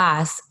in the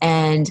class,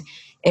 and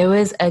it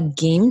was a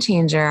game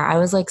changer. I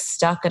was like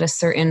stuck at a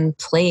certain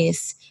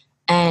place,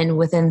 and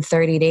within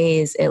 30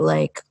 days, it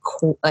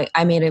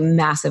I made a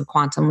massive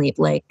quantum leap,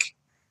 like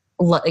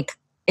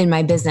in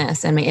my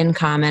business and my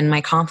income and my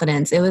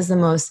confidence. I think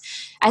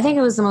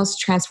it was the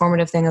most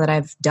transformative thing that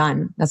I've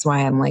done. That's why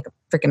I'm like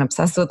freaking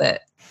obsessed with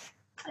it.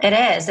 It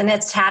is. And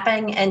it's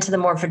tapping into the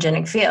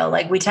morphogenic field.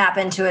 Like we tap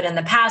into it in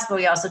the past, but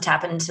we also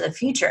tap into the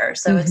future.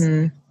 So it's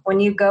when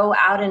you go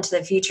out into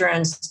the future and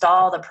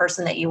install the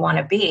person that you want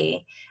to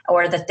be,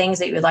 or the things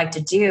that you would like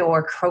to do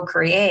or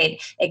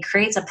co-create, it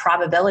creates a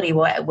probability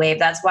wave.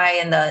 That's why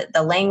in the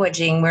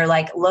languaging, we're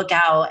like, look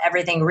how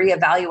everything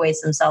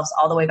reevaluates themselves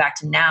all the way back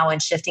to now,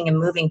 and shifting and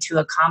moving to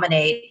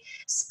accommodate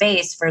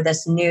space for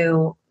this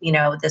new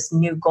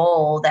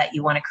goal that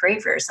you want to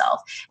create for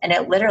yourself. And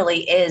it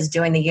literally is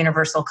doing the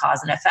universal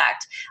cause and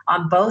effect.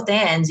 On both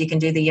ends, you can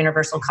do the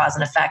universal cause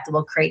and effect that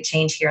will create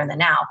change here in the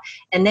now.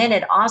 And then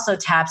it also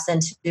taps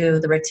into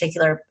the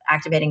reticular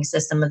activating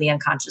system of the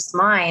unconscious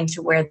mind,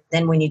 to where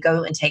then when you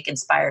go and take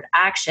inspired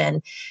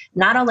action,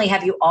 not only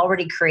have you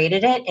already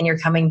created it and you're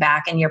coming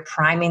back and you're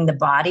priming the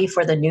body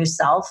for the new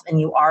self, and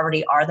you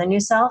already are the new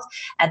self,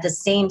 at the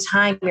same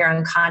time, your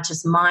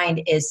unconscious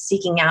mind is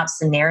seeking out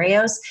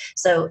scenarios.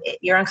 So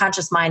your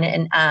unconscious mind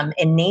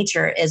in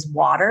nature is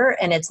water,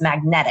 and it's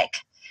magnetic.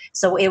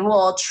 So it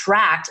will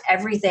attract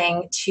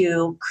everything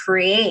to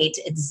create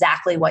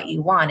exactly what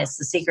you want. It's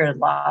the secret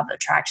law of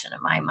attraction in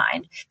my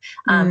mind,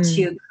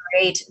 to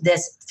create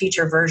this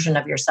future version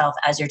of yourself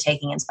as you're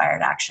taking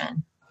inspired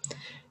action.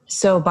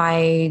 So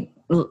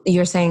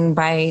you're saying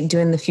by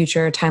doing the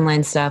future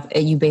timeline stuff,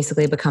 you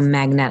basically become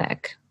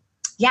magnetic.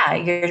 Yeah,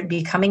 you're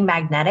becoming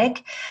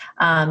magnetic.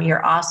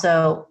 You're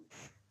also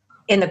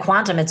in the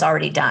quantum, it's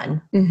already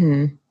done.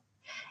 Mm-hmm.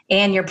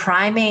 And you're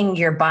priming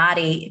your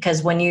body,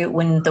 because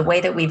when the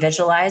way that we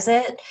visualize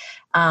it,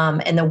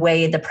 and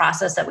the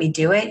process that we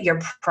do it,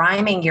 you're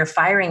firing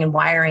and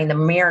wiring the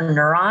mirror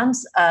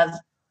neurons of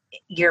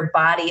your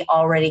body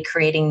already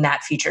creating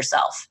that future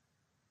self.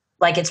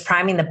 Like, it's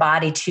priming the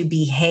body to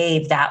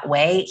behave that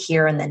way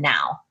here in the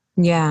now.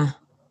 Yeah.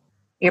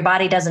 Your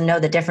body doesn't know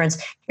the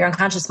difference. Your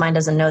unconscious mind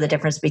doesn't know the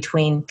difference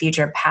between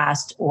future,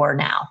 past, or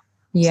now.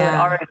 Yeah. So it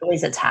already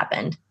believes it's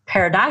happened.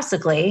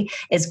 Paradoxically,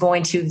 it's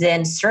going to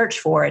then search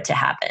for it to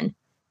happen.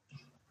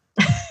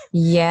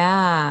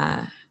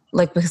 Yeah.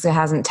 Like, because it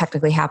hasn't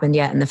technically happened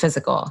yet in the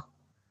physical.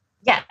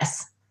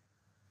 Yes.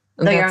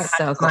 Though your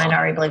unconscious mind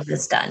already believes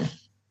it's done.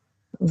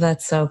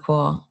 That's so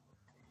cool.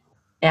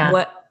 Yeah.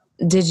 What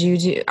did you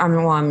do? I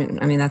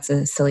mean, that's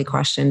a silly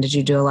question. Did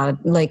you do a lot of,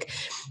 like,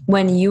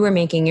 when you were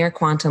making your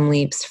quantum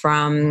leaps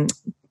from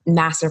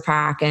Master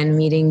Prac and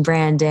meeting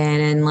Brandon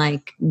and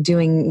like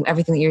doing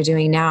everything that you're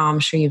doing now, I'm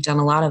sure you've done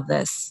a lot of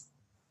this.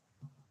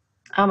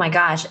 Oh my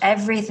gosh,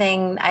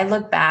 everything. I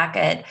look back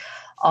at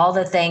all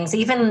the things,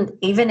 even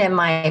in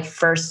my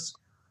first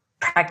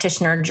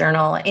practitioner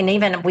journal, and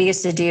even we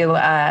used to do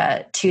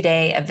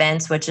 2-day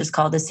events, which is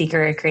called The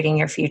Secret of Creating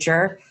Your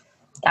Future.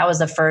 That was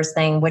the first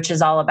thing, which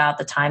is all about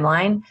the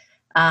timeline.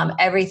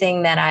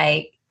 Everything that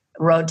I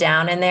wrote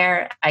down in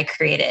there, I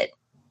created.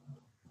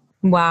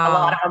 Wow. A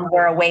lot of them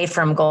were away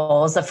from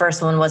goals. The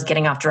first one was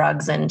getting off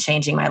drugs and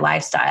changing my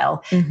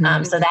lifestyle.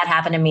 Mm-hmm. So that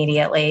happened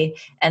immediately.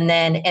 And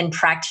then in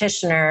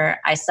practitioner,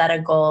 I set a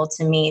goal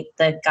to meet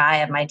the guy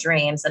of my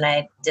dreams. And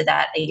I did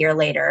that a year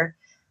later.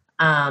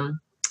 And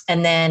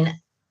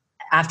then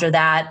after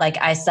that, like,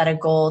 I set a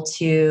goal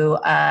to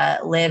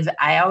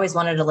I always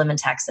wanted to live in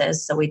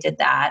Texas. So we did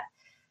that.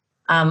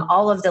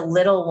 All of the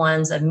little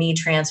ones of me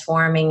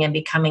transforming and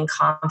becoming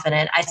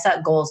confident. I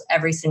set goals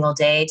every single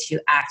day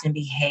to act and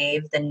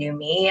behave the new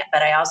me,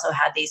 but I also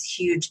had these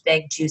huge,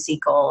 big, juicy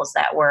goals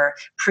that were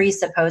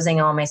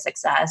presupposing all my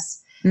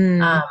success.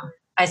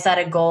 I set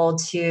a goal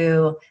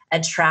to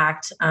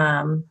attract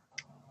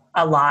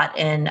a lot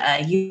in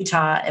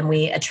Utah, and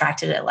we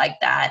attracted it like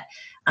that.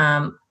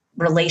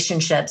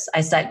 Relationships,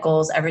 I set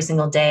goals every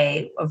single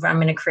day. I'm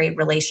going to create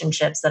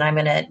relationships that I'm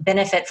going to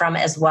benefit from,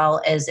 as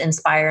well as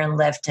inspire and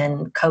lift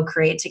and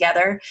co-create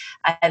together.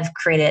 I've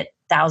created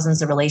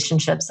thousands of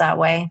relationships that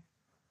way.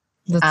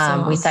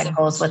 We set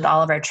goals with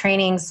all of our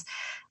trainings.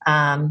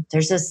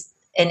 There's this,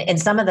 in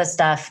some of the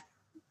stuff,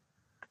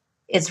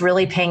 it's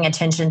really paying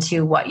attention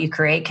to what you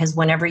create, because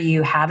whenever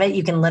you have it,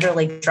 you can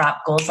literally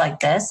drop goals like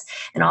this,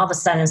 and all of a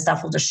sudden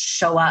stuff will just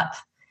show up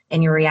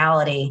in your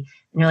reality.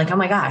 And you're like, oh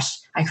my gosh,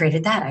 I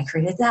created that. I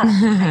created that.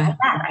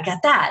 I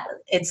got that.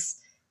 It's,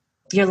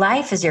 your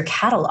life is your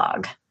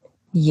catalog.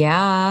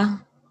 Yeah.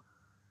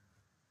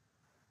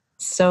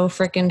 So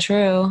freaking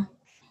true.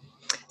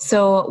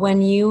 So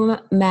when you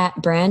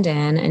met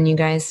Brandon and you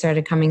guys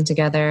started coming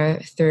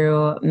together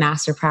through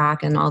Master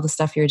Prac and all the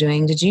stuff you're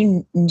doing, did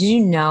you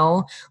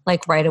know,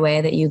 like, right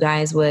away that you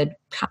guys would,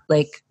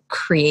 like,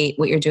 create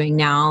what you're doing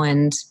now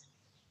and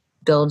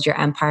build your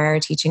empire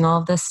teaching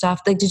all of this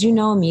stuff? Like, did you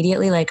know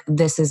immediately, like,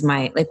 this is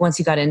my, like, once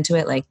you got into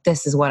it, like,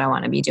 this is what I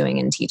want to be doing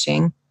and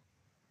teaching?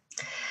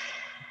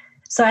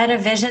 So I had a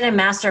vision in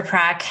Master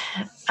Prac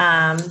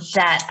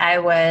that I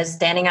was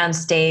standing on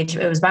stage.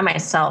 It was by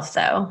myself,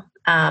 though,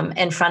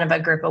 in front of a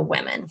group of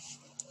women.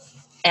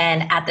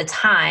 And at the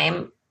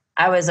time,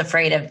 I was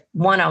afraid of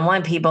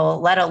one-on-one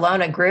people, let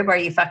alone a group. Are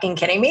you fucking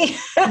kidding me?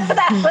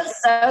 That was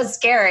so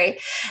scary.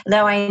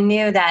 Though I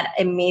knew that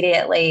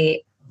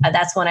immediately.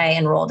 That's when I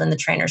enrolled in the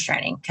trainer's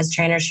training, because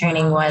trainer's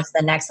training was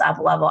the next up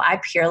level. I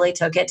purely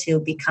took it to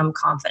become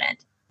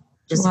confident,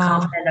 just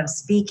confident of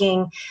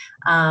speaking.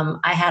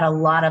 I had a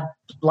lot of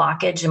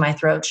blockage in my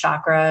throat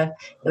chakra.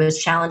 It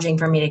was challenging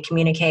for me to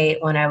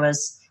communicate when I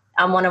was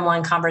on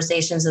one-on-one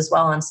conversations as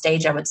well. On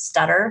stage, I would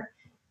stutter.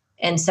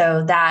 And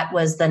so that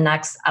was the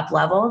next up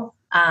level.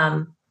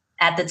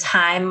 At the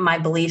time, my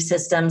belief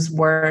systems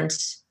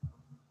weren't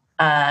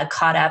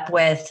caught up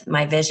with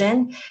my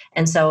vision.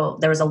 And so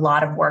there was a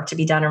lot of work to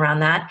be done around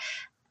that.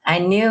 I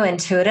knew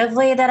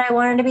intuitively that I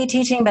wanted to be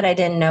teaching, but I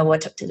didn't know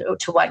what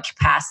to what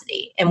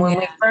capacity. And when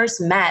we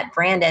first met,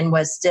 Brandon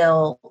was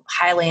still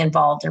highly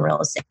involved in real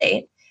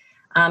estate.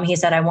 He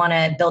said, I want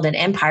to build an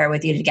empire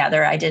with you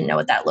together. I didn't know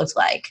what that looked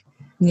like.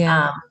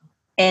 Yeah.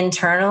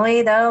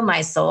 Internally, though,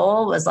 my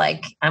soul was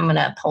like, I'm going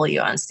to pull you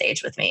on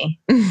stage with me.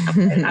 I'm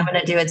going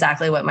to do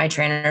exactly what my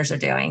trainers are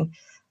doing.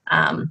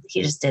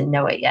 He just didn't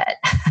know it yet.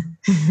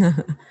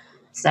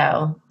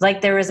 So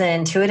like there was an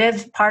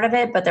intuitive part of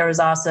it, but there was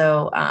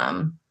also,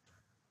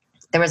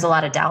 there was a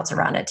lot of doubts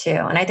around it too.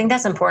 And I think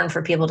that's important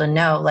for people to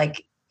know.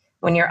 Like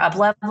when you're up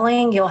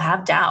leveling, you'll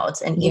have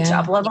doubts, and each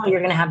up level, you're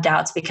going to have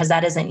doubts because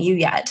that isn't you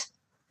yet.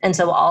 And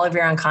so all of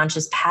your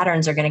unconscious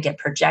patterns are going to get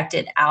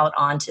projected out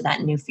onto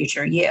that new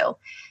future you.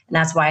 And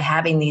that's why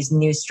having these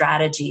new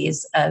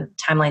strategies of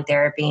timeline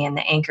therapy and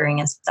the anchoring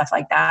and stuff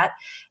like that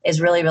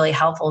is really, really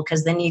helpful,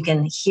 because then you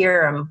can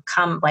hear them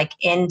come like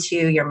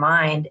into your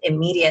mind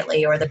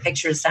immediately, or the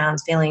pictures,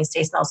 sounds, feelings,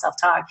 taste, smell,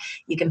 self-talk.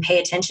 You can pay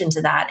attention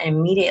to that, and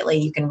immediately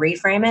you can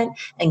reframe it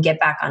and get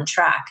back on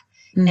track.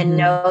 And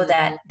know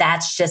that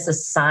that's just a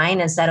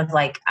sign, instead of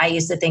like, I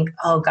used to think,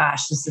 oh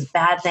gosh, this is a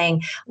bad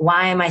thing.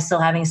 Why am I still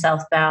having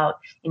self-doubt?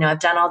 You know,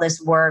 I've done all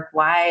this work.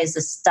 Why is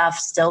this stuff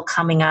still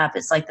coming up?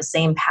 It's like the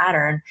same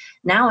pattern.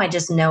 Now I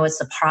just know it's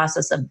a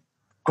process of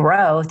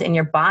growth in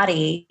your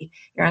body.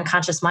 Your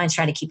unconscious mind's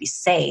trying to keep you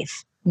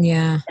safe.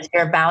 Yeah.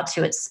 You're about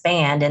to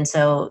expand. And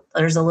so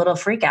there's a little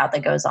freak out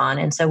that goes on.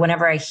 And so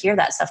whenever I hear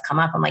that stuff come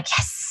up, I'm like,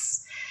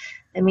 yes,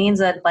 it means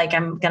that like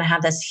I'm going to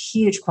have this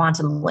huge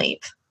quantum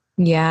leap.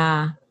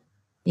 Yeah.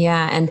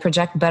 Yeah. And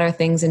project better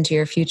things into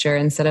your future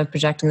instead of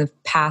projecting the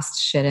past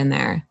shit in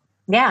there.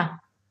 Yeah.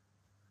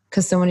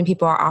 Because so many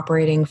people are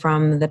operating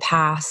from the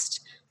past,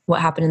 what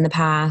happened in the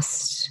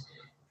past,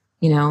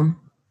 you know?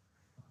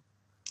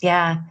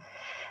 Yeah.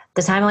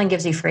 The timeline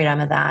gives you freedom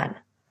of that.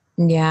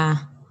 Yeah.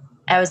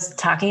 I was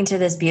talking to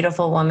this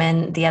beautiful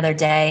woman the other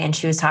day, and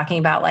she was talking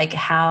about like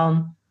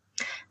how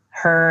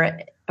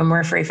and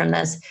we're free from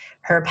this,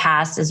 her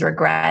past is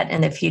regret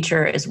and the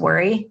future is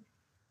worry.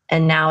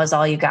 And now is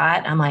all you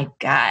got. I'm like,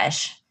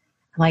 gosh,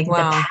 I'm like,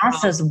 wow. The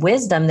past is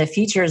wisdom. The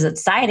future is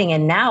exciting.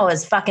 And now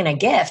is fucking a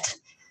gift.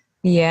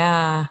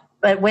 Yeah.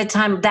 But with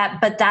time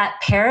that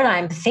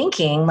paradigm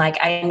thinking, like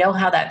I know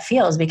how that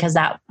feels, because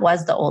that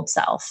was the old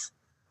self.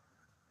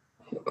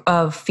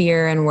 Of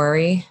fear and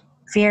worry.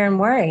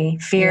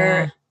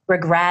 Fear,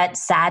 regret,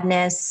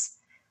 sadness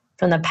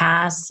from the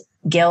past,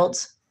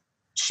 guilt,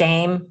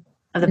 shame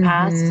of the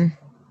past.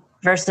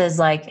 Versus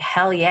like,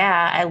 hell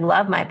yeah, I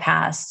love my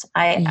past.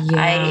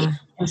 I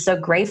am so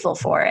grateful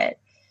for it.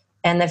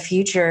 And the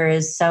future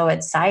is so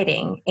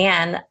exciting.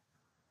 And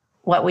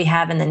what we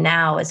have in the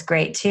now is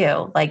great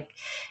too. Like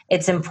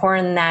it's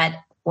important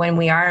that when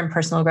we are in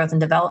personal growth and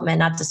development,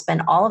 not to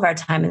spend all of our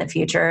time in the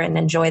future and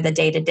enjoy the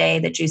day-to-day,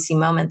 the juicy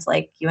moments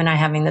like you and I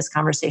having this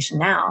conversation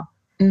now.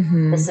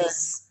 This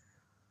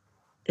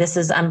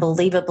is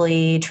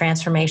unbelievably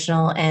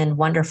transformational and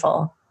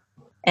wonderful.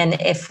 And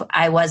if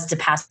I was to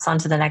pass on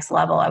to the next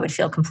level, I would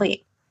feel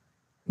complete.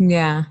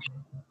 Yeah.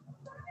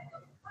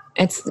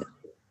 It's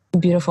a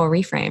beautiful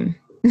reframe.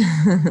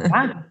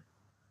 Yeah.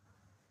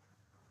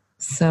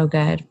 So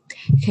good.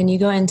 Can you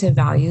go into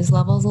values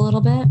levels a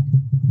little bit?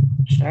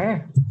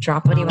 Sure.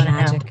 Drop what do you want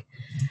magic.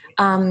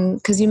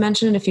 Because you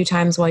mentioned it a few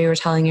times while you were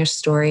telling your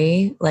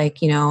story,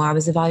 like, you know, I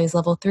was a values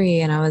level 3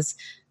 and I was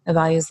a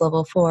values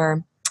level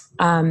 4.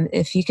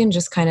 If you can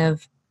just kind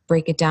of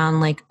break it down,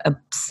 like a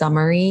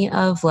summary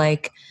of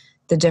like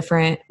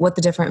what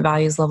the different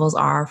values levels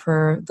are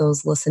for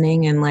those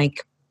listening, and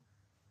like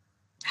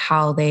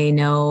how they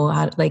know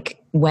how,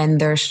 like when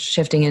they're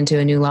shifting into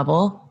a new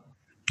level.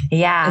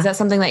 Yeah. Is that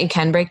something that you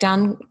can break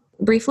down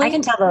briefly? I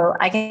can tell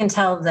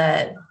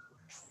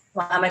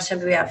well, how much time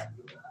do we have?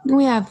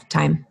 We have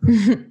time.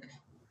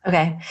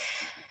 Okay.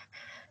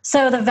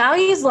 So the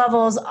values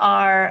levels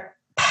are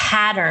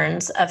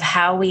patterns of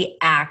how we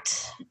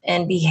act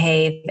and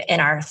behave in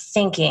our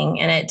thinking.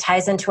 And it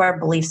ties into our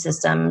belief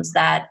systems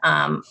that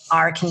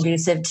are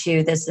conducive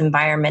to this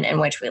environment in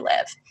which we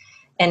live.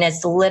 And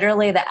it's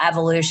literally the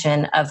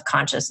evolution of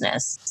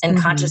consciousness. And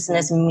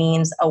consciousness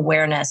means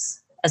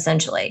awareness,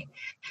 essentially.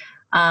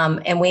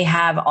 And we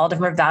have all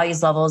different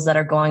values levels that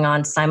are going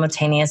on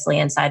simultaneously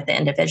inside the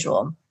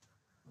individual.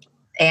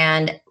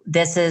 And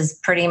this is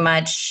pretty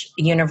much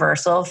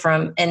universal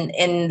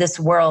in this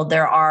world.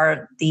 There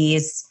are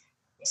these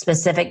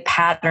specific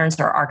patterns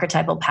or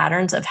archetypal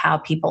patterns of how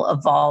people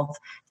evolve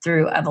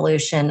through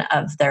evolution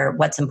of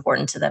what's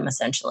important to them,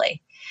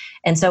 essentially.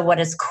 And so what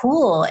is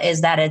cool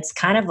is that it's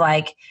kind of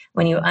like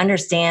when you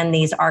understand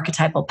these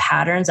archetypal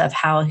patterns of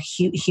how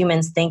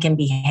humans think and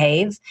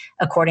behave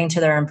according to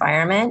their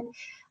environment,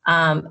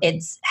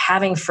 it's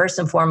having first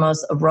and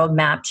foremost a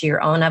roadmap to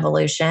your own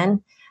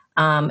evolution.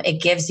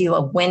 It gives you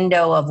a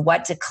window of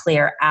what to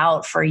clear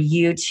out for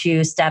you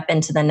to step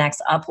into the next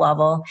up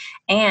level.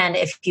 And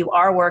if you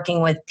are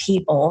working with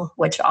people,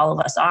 which all of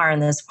us are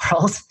in this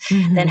world,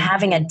 then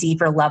having a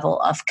deeper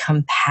level of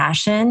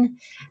compassion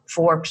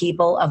for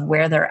people of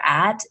where they're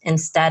at,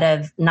 instead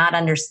of not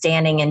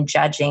understanding and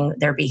judging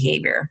their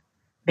behavior.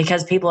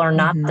 Because people are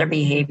not their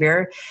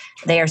behavior.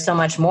 They are so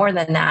much more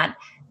than that,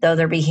 though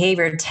their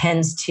behavior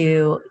tends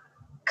to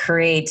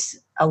create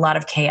a lot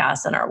of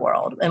chaos in our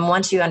world. And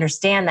once you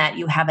understand that,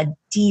 you have a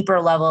deeper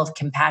level of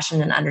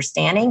compassion and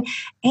understanding.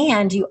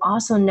 And you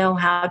also know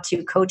how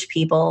to coach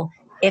people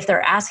if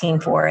they're asking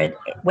for it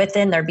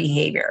within their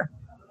behavior.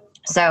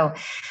 So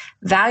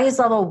values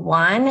level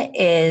 1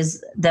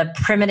 is the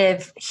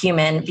primitive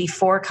human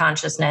before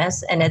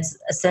consciousness, and it's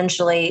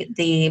essentially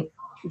the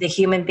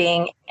human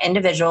being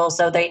individual.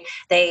 So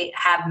they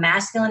have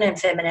masculine and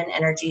feminine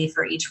energy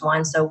for each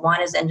one. So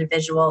 1 is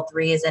individual,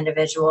 3 is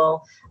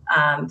individual,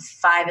 5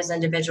 is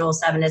individual,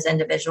 7 is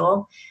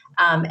individual,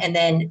 and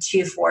then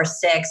 2, 4,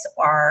 6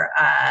 are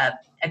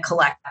a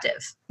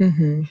collective.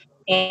 Mm-hmm.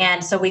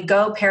 And so we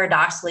go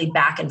paradoxically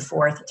back and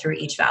forth through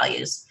each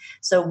values.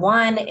 So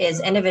 1 is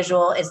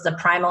individual. It's the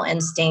primal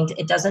instinct.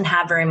 It doesn't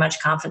have very much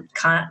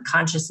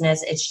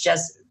consciousness. It's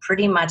just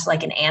pretty much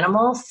like an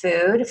animal: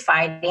 food,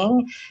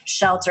 fighting,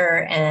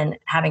 shelter, and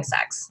having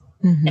sex,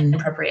 mm-hmm. and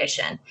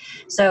procreation.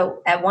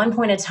 So at one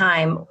point in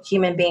time,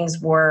 human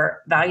beings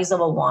were values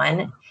level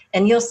 1.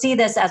 And you'll see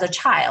this as a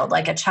child.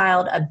 Like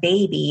a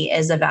baby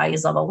is a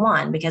values level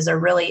 1, because there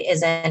really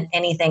isn't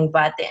anything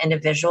but the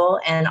individual,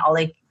 and all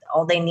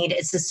they need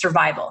is the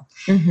survival.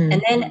 Mm-hmm.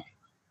 And then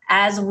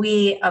as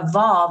we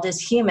evolved as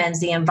humans,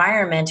 the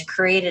environment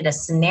created a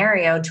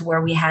scenario to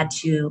where we had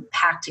to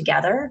pack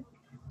together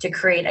to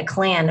create a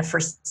clan for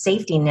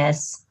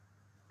safetyness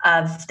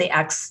of the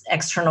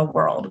external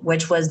world,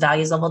 which was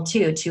values level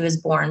 2. 2 is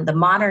born. The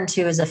modern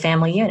 2 is a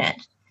family unit.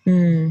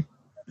 Mm.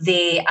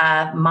 The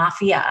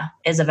mafia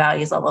is a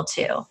values level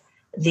 2.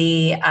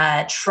 The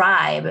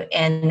tribe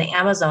in the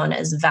Amazon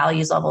is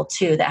values level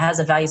 2 that has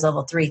a values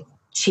level 3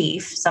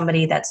 chief,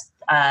 somebody that's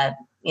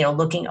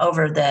looking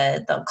over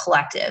the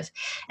collective.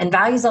 And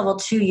values level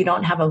 2, you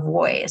don't have a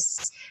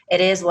voice. It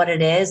is what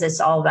it is.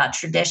 It's all about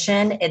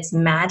tradition. It's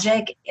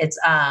magic. It's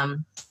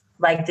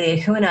like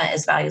the Huna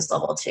is values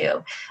level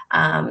 2.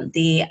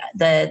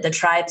 The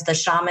tribes, the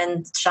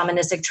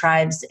shamanistic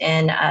tribes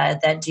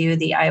that do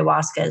the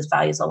ayahuasca is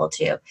values level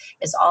 2.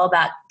 It's all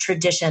about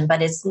tradition,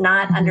 but it's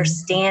not mm-hmm.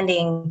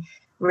 understanding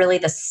really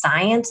the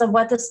science of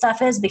what this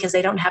stuff is, because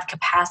they don't have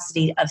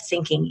capacity of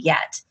thinking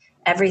yet.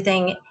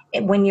 Everything,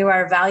 when you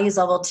are values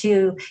level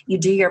 2, you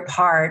do your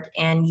part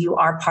and you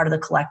are part of the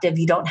collective.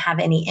 You don't have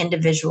any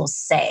individual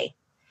say.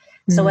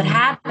 Mm-hmm. So what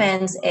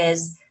happens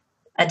is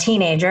a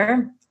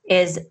teenager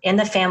is in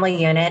the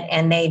family unit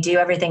and they do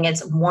everything.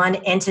 It's one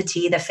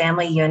entity, the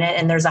family unit,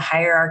 and there's a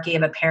hierarchy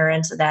of a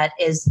parent that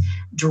is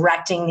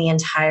directing the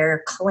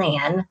entire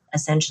clan,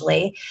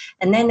 essentially.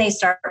 And then they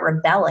start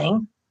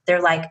rebelling.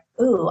 They're like,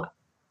 ooh,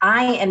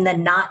 I am the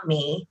not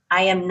me.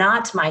 I am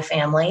not my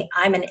family.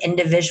 I'm an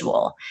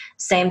individual.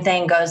 Same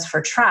thing goes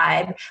for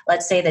tribe.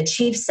 Let's say the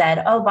chief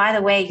said, oh, by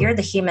the way, you're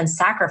the human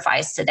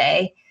sacrifice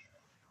today.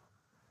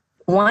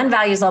 One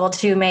values level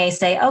 2 may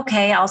say,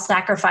 okay, I'll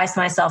sacrifice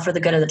myself for the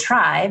good of the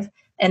tribe.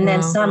 And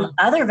then some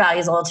other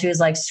values level 2 is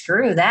like,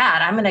 screw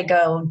that. I'm going to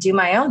go do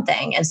my own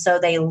thing. And so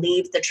they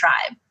leave the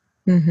tribe.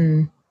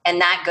 Mm-hmm.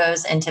 And that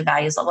goes into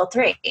values level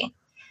 3.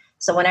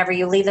 So whenever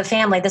you leave the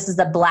family, this is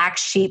the black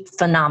sheep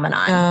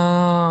phenomenon.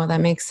 Oh,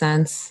 that makes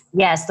sense.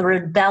 Yes, the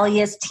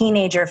rebellious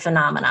teenager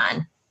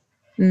phenomenon.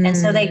 Mm. And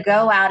so they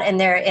go out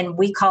and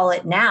we call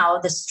it now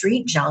the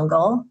street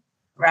jungle,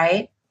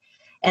 right?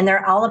 And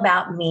they're all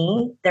about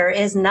me. There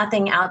is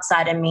nothing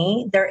outside of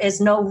me. There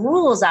is no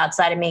rules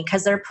outside of me,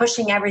 because they're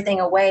pushing everything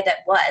away that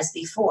was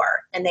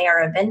before. And they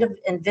are an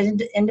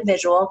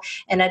individual.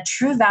 And a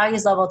true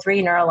values level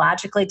 3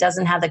 neurologically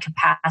doesn't have the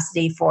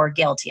capacity for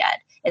guilt yet.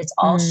 It's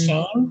all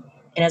shame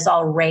and it's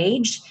all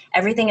rage.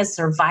 Everything is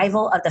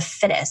survival of the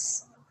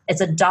fittest.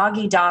 It's a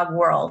dog-eat-dog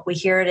world. We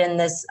hear it in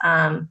this,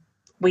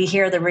 we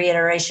hear the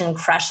reiteration,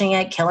 crushing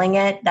it, killing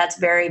it. That's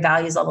very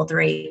values level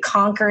 3,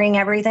 conquering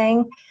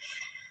everything.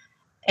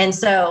 And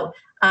so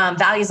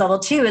values level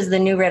 2 is the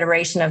new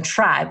iteration of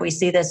tribe. We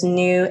see this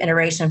new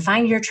iteration,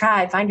 find your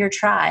tribe, find your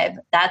tribe.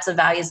 That's a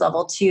values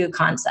level 2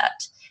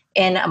 concept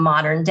in a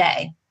modern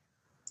day.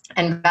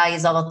 And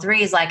values level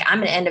 3 is like,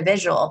 I'm an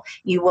individual.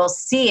 You will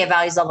see a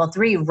values level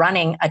 3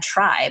 running a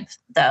tribe,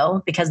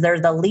 though, because they're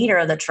the leader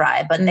of the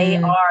tribe, but they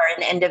are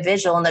an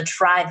individual, and the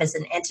tribe is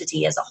an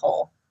entity as a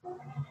whole.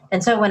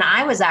 And so when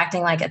I was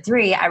acting like a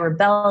 3, I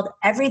rebelled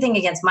everything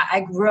against I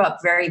grew up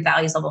very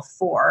values level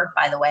 4,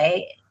 by the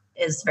way,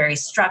 is very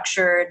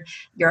structured.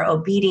 You're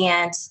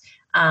obedient.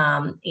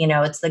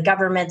 It's the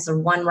government's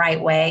one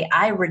right way.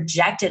 I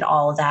rejected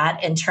all of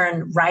that and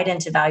turned right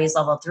into values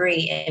level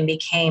 3 and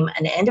became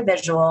an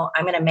individual.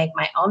 I'm going to make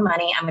my own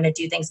money. I'm going to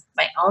do things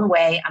my own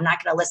way. I'm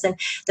not going to listen.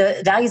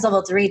 The values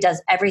level 3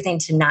 does everything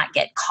to not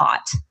get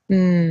caught.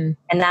 And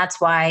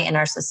that's why in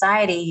our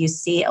society, you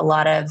see a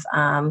lot of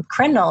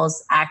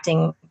criminals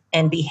acting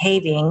and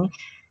behaving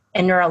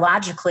and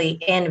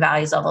neurologically in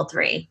values level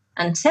 3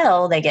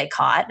 until they get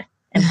caught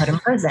and put in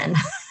prison.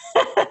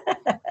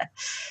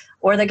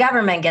 or the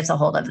government gets a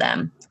hold of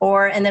them.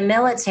 Or in the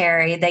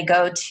military, they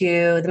go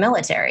to the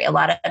military. A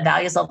lot of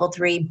values level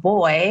 3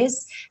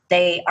 boys,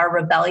 they are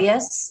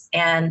rebellious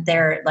and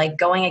they're like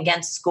going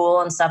against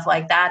school and stuff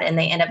like that. And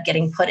they end up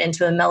getting put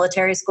into a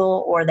military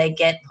school, or they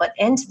get put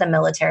into the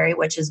military,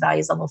 which is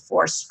values level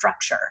 4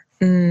 structure.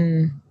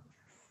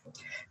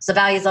 So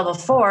values level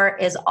 4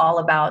 is all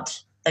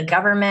about the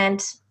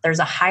government. There's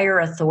a higher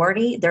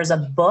authority. There's a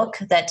book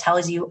that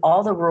tells you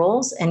all the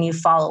rules and you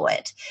follow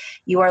it.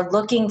 You are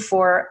looking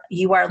for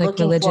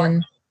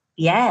religion.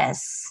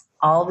 Yes,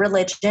 all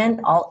religion,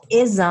 all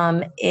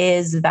ism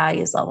is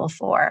values level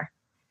 4.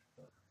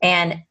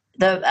 And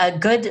a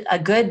good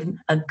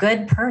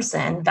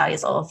person,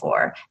 values level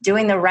 4,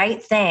 doing the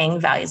right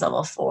thing, values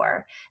level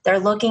 4, they're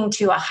looking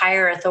to a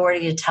higher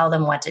authority to tell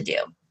them what to do.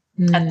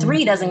 A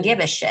 3 doesn't give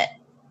a shit.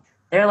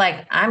 They're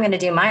like, I'm going to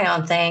do my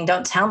own thing.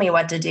 Don't tell me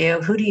what to do.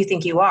 Who do you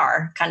think you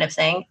are? Kind of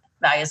thing.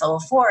 Values level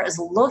 4 is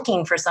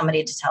looking for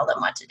somebody to tell them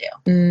what to do.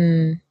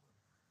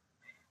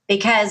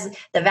 Because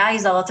the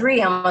values level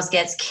 3 almost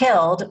gets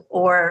killed,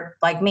 or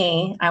like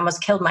me, I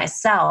almost killed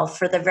myself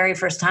for the very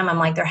first time. I'm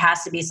like, there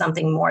has to be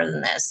something more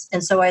than this.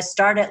 And so I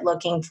started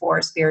looking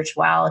for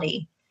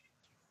spirituality,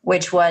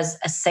 which was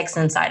a 6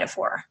 inside of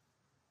 4.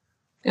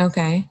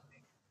 Okay.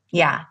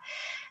 Yeah.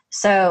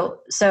 So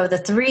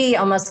the 3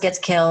 almost gets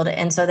killed,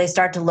 and so they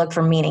start to look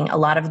for meaning. A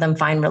lot of them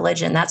find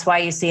religion. That's why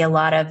you see a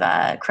lot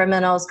of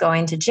criminals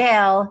going to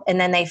jail, and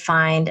then they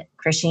find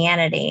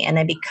Christianity, and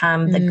they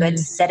become the good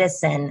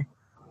citizen,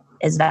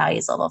 is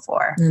values level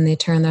 4. And they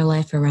turn their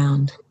life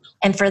around.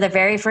 And for the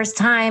very first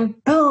time,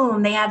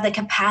 boom, they have the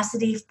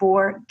capacity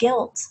for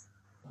guilt.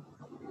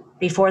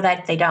 Before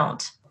that, they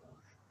don't.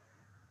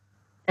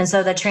 And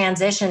so the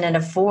transition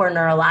into 4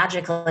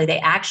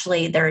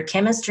 neurologically, their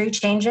chemistry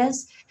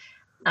changes.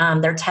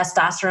 Their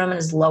testosterone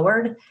is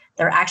lowered.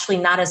 They're actually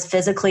not as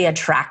physically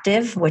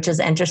attractive, which is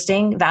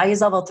interesting.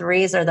 Values level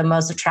 3s are the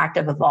most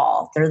attractive of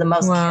all. They're the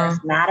most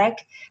charismatic.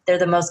 They're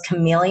the most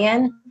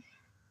chameleon.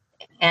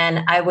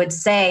 And I would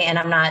say, and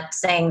I'm not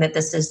saying that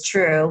this is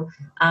true,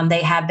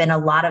 they have been a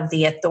lot of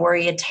the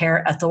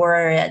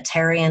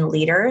authoritarian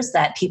leaders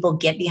that people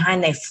get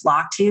behind, they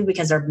flock to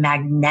because they're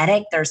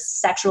magnetic, there's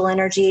sexual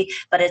energy,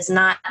 but it's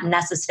not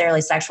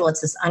necessarily sexual.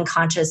 It's this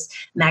unconscious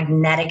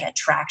magnetic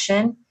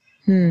attraction.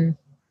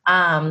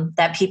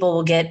 That people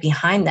will get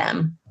behind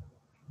them.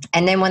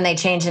 And then when they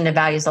change into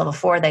values level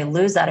 4, they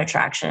lose that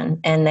attraction,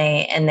 and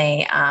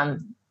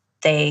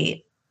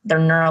their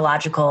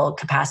neurological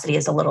capacity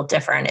is a little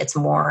different. It's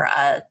more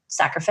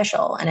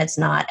sacrificial, and it's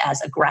not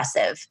as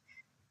aggressive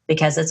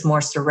because it's more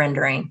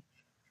surrendering.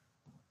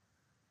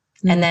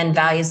 And then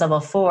values level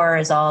 4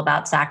 is all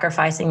about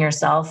sacrificing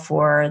yourself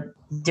for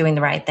doing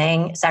the right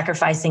thing,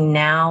 sacrificing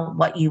now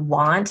what you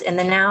want in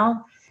the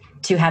now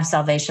to have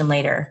salvation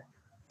later,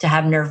 to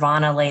have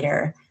nirvana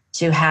later,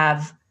 to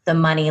have the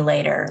money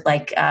later,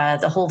 like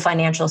the whole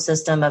financial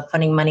system of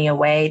putting money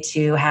away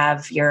to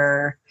have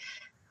your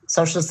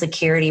Social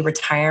Security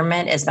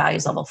retirement is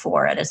values level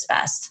 4 at its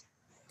best.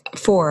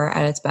 4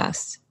 at its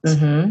best.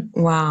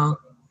 Wow.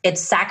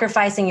 It's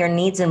sacrificing your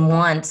needs and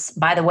wants.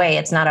 By the way,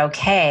 it's not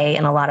okay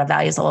in a lot of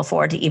values level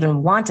 4 to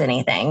even want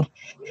anything,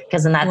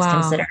 because then that's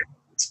considered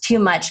too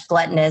much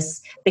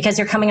gluttonous, because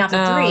you're coming off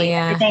of 3.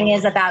 Yeah. Everything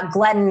is about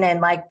glutton,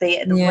 and like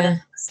the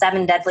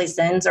 7 deadly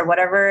sins or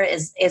whatever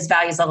is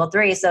values level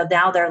 3. So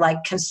now they're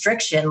like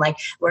constriction, like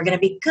we're going to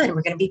be good,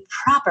 we're going to be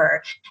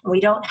proper, and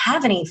we don't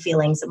have any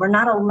feelings, and we're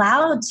not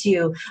allowed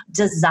to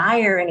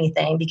desire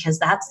anything because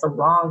that's the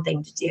wrong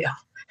thing to do.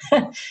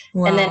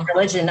 And then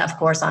religion, of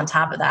course, on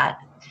top of that.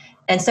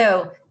 And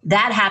so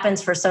that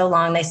happens for so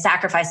long. They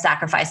sacrifice,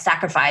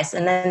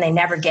 and then they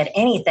never get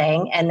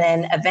anything. And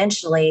then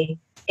eventually,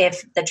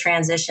 if the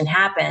transition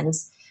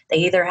happens, they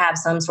either have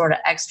some sort of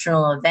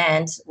external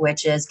event,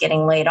 which is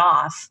getting laid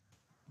off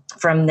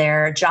from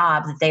their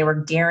job that they were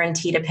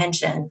guaranteed a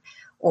pension,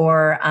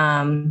 or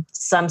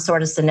some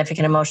sort of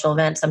significant emotional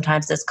event.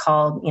 Sometimes it's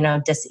called,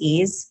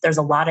 dis-ease. There's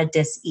a lot of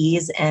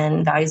dis-ease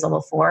in values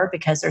level 4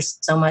 because there's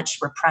so much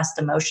repressed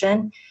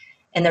emotion,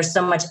 and there's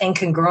so much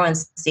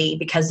incongruency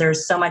because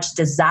there's so much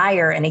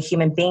desire in a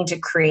human being to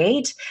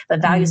create, but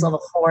values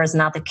level 4 is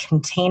not the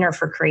container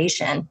for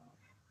creation,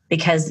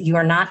 because you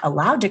are not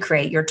allowed to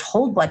create. You're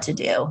told what to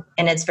do,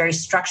 and it's very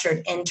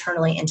structured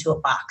internally into a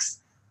box.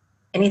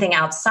 Anything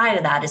outside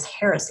of that is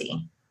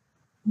heresy.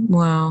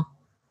 Wow.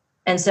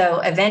 And so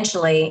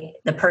eventually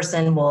the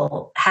person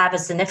will have a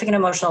significant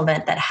emotional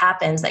event that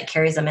happens that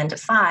carries them into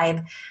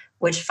 5,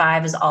 which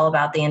 5 is all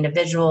about the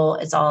individual.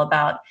 It's all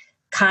about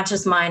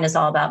conscious mind. It's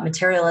all about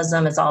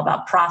materialism. It's all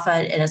about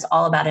profit. And it's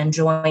all about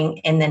enjoying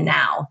in the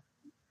now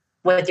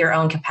with your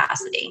own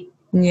capacity.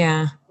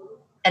 Yeah.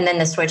 And then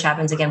the switch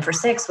happens again for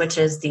 6, which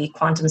is the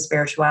quantum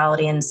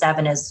spirituality. And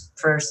 7 is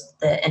first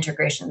the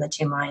integration of the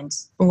 2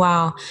 minds.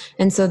 Wow.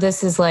 And so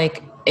this is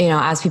like,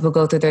 as people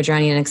go through their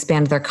journey and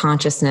expand their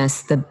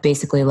consciousness,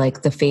 basically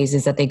like the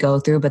phases that they go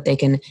through, but they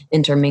can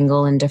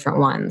intermingle in different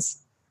ones.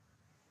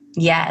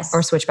 Yes.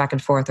 Or switch back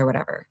and forth or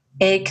whatever.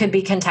 It could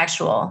be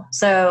contextual.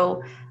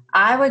 So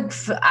I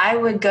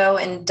would go,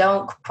 and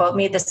don't quote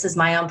me, this is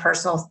my own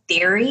personal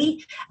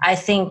theory. I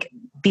think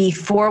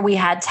before we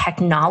had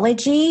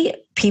technology,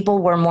 people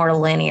were more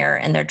linear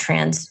in their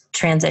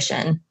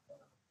transition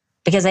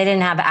because they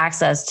didn't have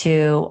access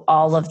to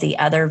all of the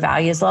other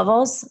values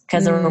levels,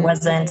 because there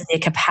wasn't the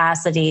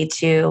capacity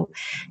to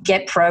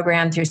get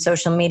programmed through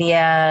social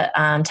media,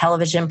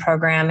 television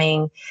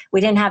programming.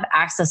 We didn't have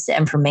access to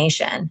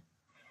information.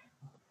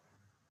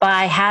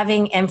 By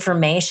having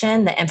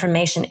information, the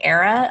information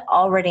era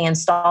already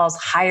installs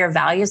higher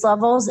values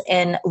levels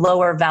in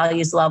lower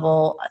values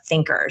level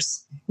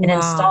thinkers. It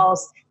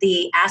installs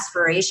the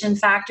aspiration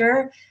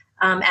factor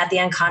at the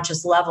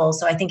unconscious level.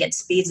 So I think it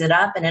speeds it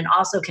up, and it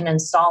also can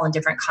install in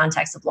different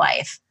contexts of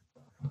life.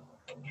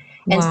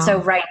 And so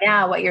right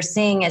now what you're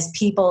seeing is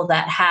people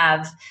that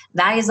have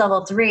values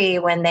level 3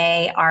 when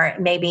they are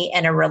maybe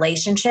in a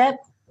relationship,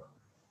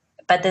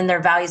 but then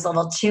their values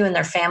level 2 in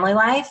their family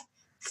life,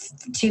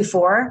 2,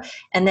 4,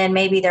 and then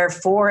maybe they're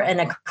 4 in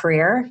a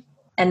career,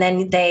 and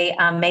then they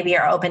maybe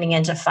are opening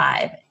into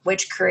 5,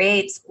 which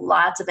creates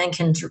lots of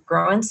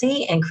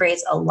incongruency and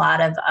creates a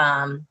lot of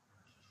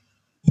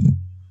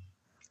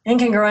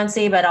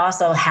incongruency, but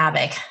also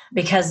havoc,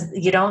 because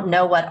you don't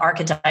know what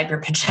archetype you're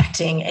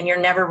projecting, and you're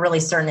never really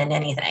certain in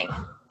anything,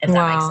 if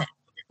that makes sense.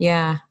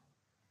 Yeah.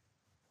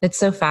 It's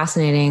so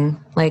fascinating.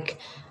 Like,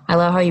 I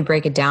love how you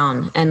break it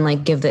down and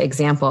like give the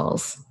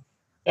examples.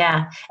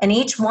 Yeah. And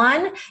each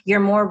one,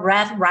 you're more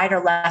right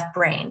or left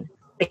brain,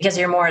 because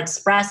you're more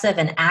expressive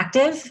and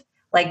active.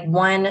 Like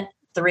 1,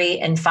 3,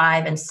 and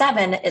 5, and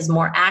 7 is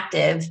more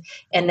active.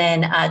 And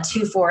then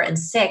 2, 4, and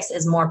 6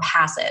 is more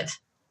passive.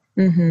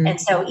 Mm-hmm. And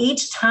so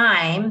each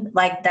time,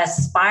 like that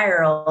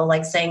spiral,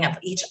 like saying of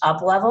each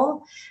up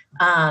level,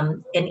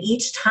 and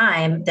each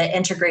time the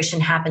integration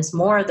happens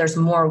more, there's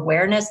more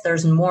awareness,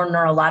 there's more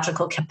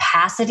neurological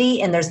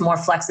capacity, and there's more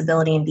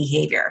flexibility in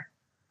behavior.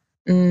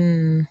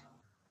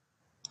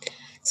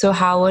 So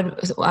how would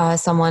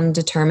someone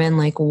determine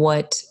like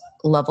what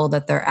level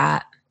that they're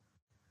at?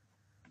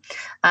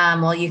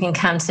 Well, you can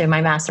come to my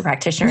master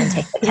practitioner and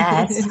take the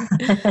test.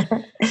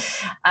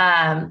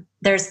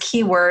 There's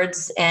key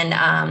words,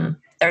 and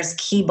there's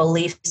key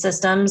belief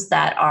systems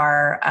that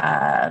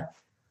are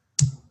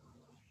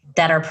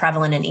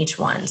prevalent in each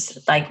one,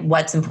 like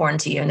what's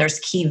important to you. And there's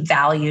key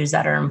values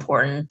that are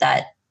important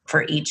that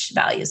for each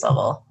values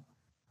level.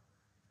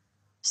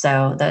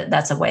 So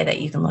that's a way that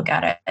you can look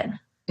at it.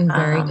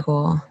 Very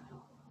cool.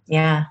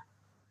 Yeah.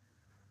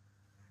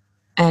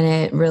 And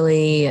it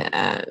really,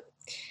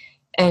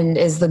 and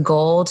is the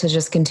goal to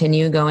just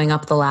continue going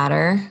up the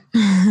ladder?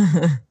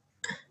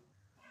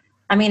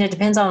 I mean, it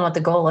depends on what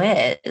the goal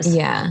is.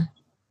 Yeah.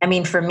 I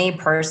mean, for me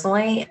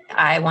personally,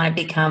 I want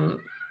to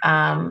become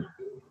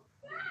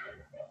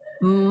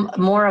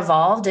more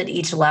evolved at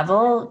each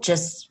level,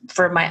 just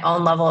for my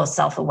own level of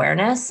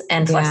self-awareness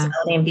and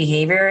flexibility in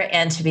behavior,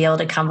 and to be able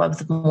to come up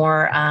with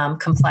more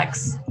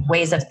complex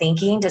ways of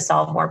thinking to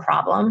solve more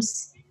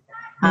problems.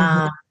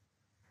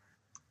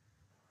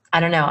 I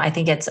don't know. I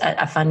think it's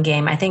a fun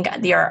game. I think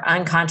your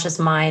unconscious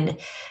mind,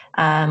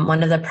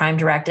 one of the prime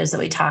directives that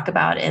we talk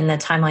about in the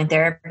timeline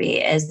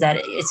therapy is that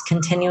it's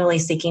continually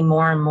seeking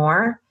more and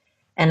more.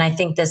 And I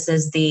think this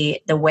is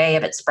the way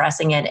of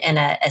expressing it in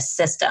a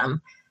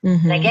system.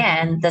 And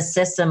again, the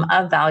system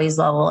of values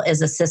level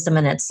is a system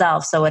in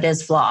itself. So it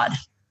is flawed.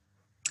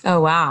 Oh,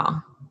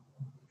 wow.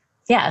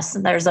 Yes,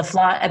 there's a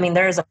flaw. I mean,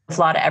 there is a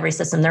flaw to every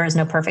system. There is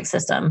no perfect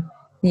system.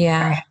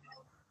 Yeah. Right.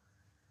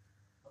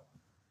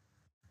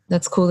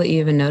 That's cool that you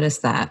even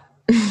noticed that.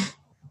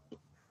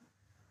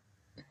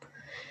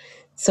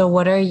 So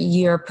what are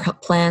your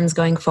plans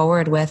going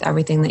forward with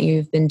everything that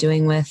you've been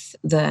doing with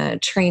the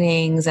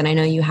trainings? And I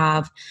know you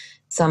have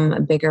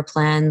some bigger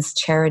plans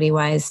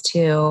charity-wise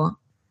too.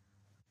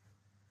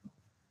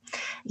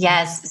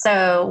 Yes.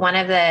 So one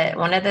of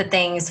the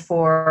things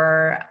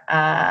for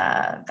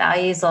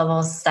values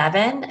level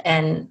 7,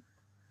 and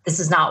this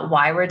is not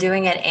why we're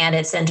doing it, and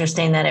it's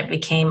interesting that it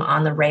became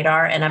on the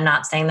radar. And I'm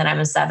not saying that I'm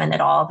a 7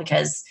 at all,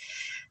 because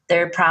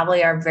there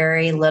probably are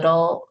very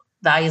little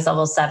values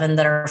level 7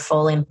 that are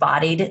fully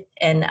embodied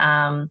in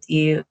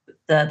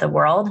the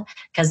world,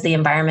 because the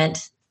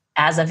environment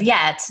as of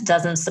yet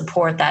doesn't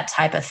support that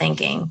type of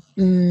thinking.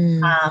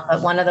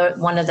 But one of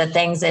the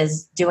things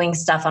is doing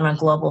stuff on a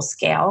global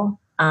scale,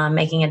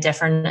 making a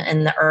difference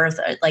in the earth,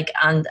 like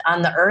on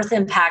the earth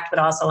impact, but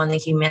also on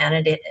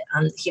humanity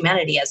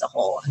as a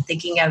whole. I'm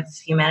thinking of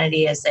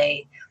humanity as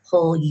a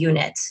whole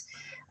unit,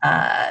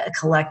 a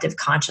collective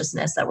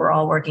consciousness that we're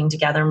all working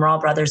together, and we're all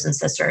brothers and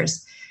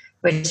sisters,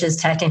 which is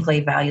technically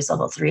values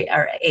level 3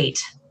 or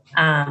 8.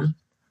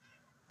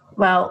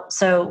 Well,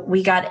 so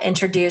we got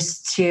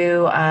introduced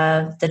to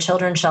the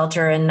children's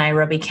shelter in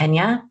Nairobi,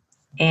 Kenya,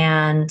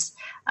 and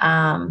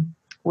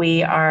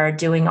we are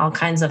doing all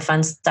kinds of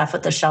fun stuff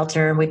with the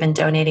shelter. We've been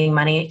donating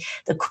money.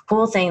 The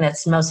cool thing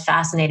that's most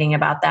fascinating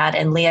about that,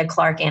 and Leah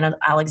Clark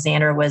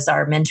Alexander was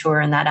our mentor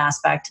in that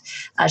aspect.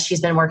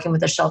 She's been working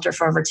with the shelter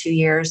for over 2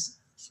 years.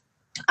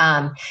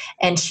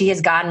 And she has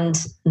gotten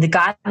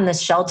the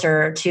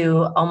shelter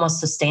to almost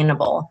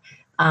sustainable.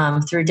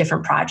 through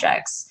different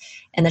projects.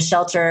 And the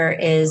shelter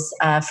is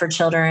for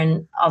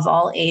children of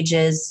all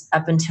ages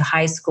up into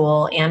high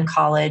school and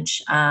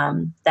college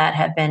that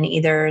have been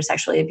either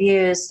sexually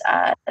abused,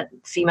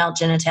 female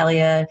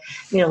genitalia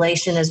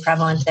mutilation is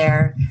prevalent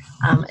there,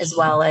 as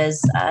well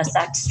as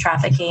sex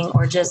trafficking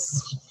or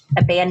just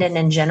abandoned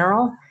in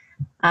general.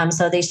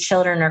 So these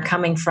children are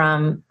coming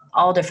from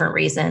all different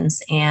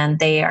reasons, and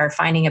they are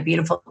finding a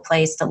beautiful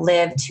place to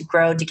live, to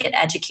grow, to get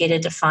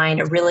educated, to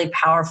find a really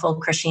powerful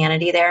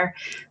Christianity there.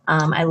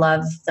 I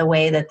love the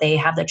way that they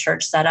have the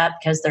church set up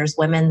because there's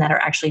women that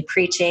are actually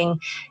preaching,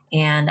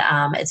 and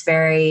it's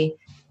very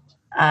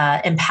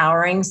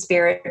empowering,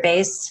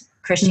 spirit-based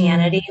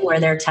Christianity, where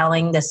they're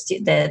telling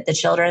the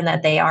children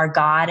that they are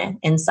God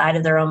inside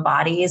of their own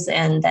bodies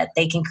and that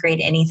they can create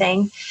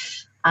anything.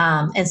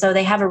 And so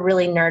they have a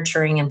really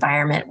nurturing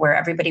environment where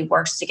everybody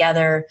works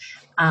together,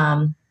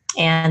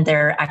 and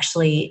they're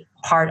actually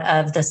part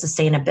of the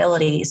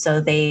sustainability.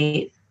 So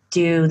they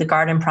do the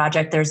garden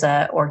project. There's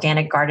a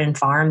organic garden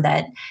farm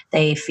that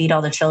they feed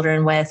all the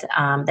children with.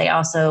 They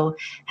also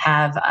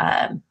have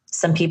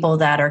some people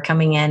that are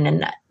coming in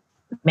and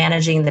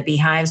managing the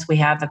beehives. We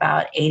have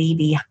about 80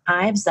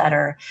 beehives that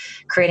are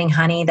creating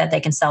honey that they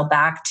can sell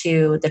back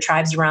to the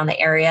tribes around the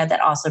area.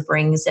 That also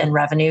brings in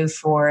revenue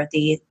for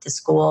the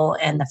school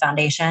and the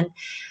foundation.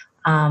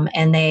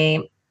 And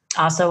they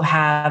also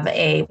have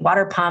a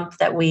water pump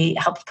that we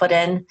helped put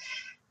in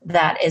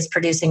that is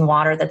producing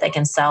water that they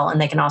can sell and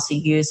they can also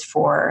use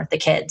for the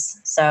kids.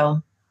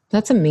 So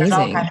that's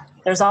amazing.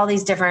 There's all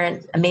these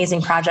different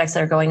amazing projects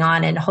that are going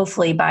on. And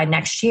hopefully by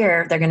next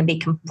year, they're going to be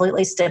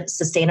completely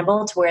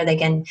sustainable to where they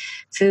can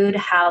food,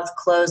 health,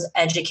 clothes,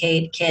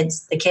 educate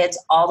the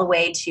kids all the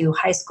way to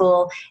high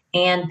school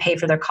and pay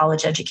for their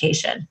college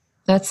education.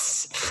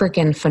 That's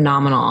freaking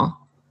phenomenal.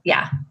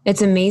 Yeah.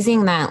 It's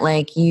amazing that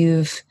like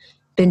you've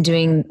been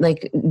doing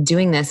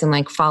this and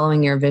like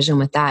following your vision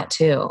with that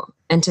too.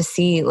 And to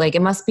see, like,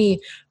 it must be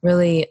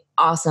really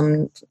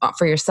awesome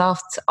for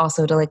yourself to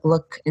also to like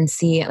look and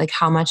see like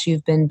how much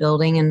you've been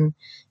building and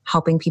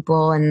helping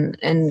people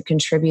and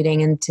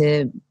contributing, and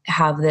to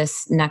have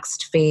this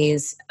next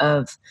phase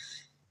of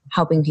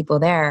helping people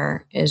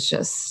there is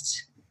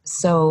just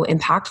so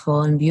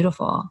impactful and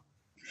beautiful.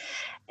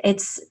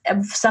 It's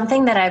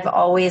something that I've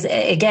always,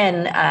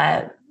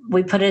 again,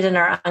 we put it in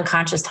our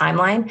unconscious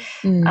timeline.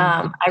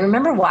 I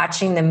remember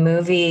watching the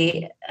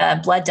movie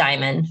Blood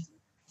Diamond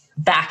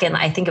back in,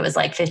 I think it was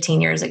like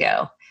 15 years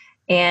ago.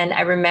 And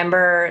I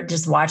remember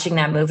just watching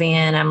that movie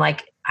and I'm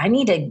like, I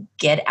need to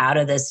get out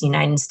of this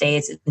United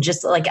States,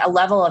 just like a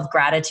level of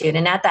gratitude.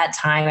 And at that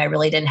time, I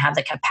really didn't have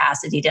the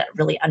capacity to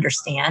really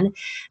understand.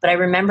 But I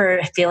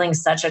remember feeling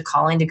such a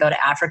calling to go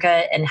to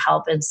Africa and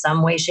help in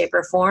some way, shape,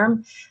 or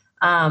form.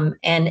 And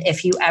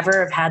if you ever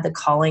have had the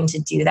calling to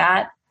do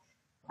that,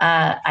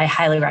 I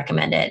highly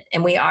recommend it.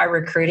 And we are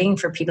recruiting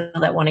for people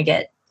that want to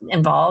get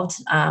involved.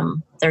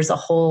 There's a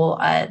whole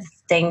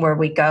thing where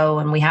we go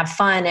and we have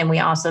fun, and we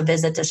also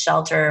visit the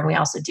shelter, and we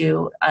also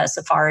do a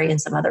safari and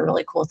some other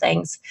really cool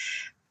things.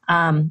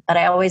 But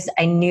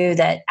I knew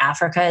that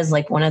Africa is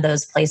like one of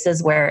those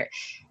places where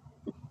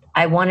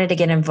I wanted to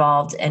get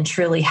involved and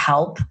truly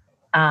help.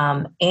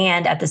 And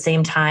at the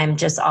same time,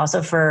 just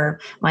also for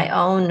my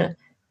own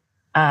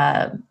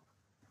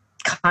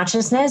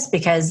consciousness,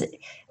 because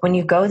when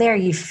you go there,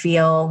 you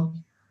feel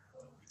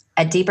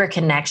a deeper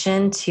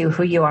connection to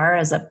who you are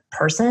as a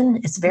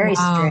person. It's very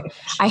strange.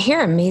 I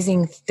hear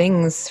amazing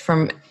things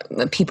from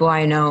people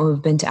I know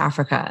who've been to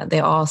Africa. They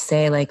all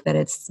say like that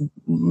it's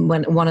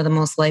one of the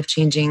most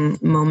life-changing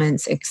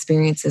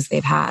experiences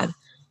they've had.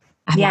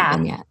 I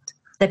haven't been yet.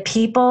 The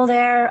people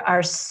there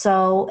are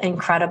so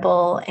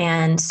incredible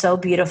and so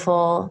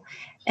beautiful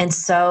and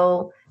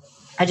so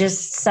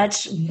just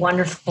such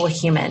wonderful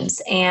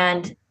humans.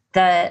 And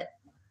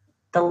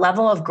the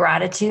level of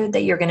gratitude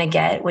that you're going to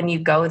get when you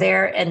go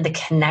there and the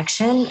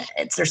connection,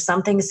 there's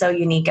something so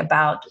unique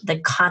about the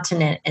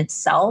continent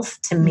itself,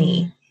 to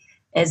me,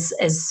 is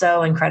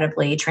so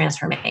incredibly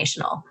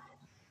transformational.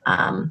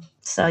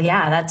 So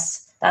yeah,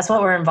 that's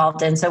what we're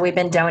involved in. So we've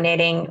been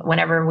donating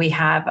whenever we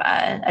have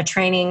a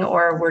training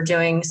or we're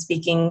doing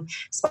speaking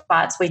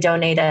spots. We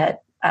donate a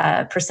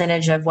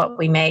percentage of what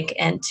we make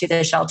into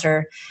the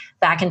shelter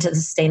back into the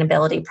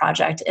sustainability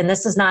project. And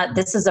this is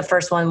the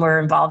first one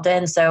we're involved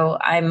in. So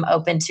I'm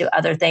open to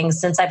other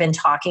things. Since I've been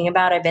talking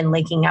about, I've been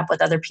linking up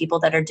with other people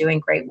that are doing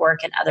great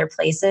work in other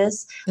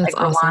places. That's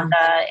like awesome.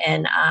 Rwanda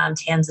and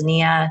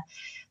Tanzania.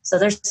 So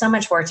there's so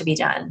much work to be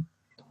done.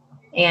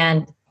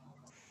 And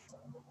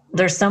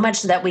there's so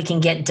much that we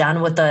can get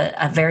done with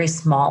a very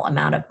small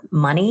amount of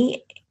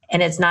money.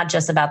 And it's not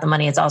just about the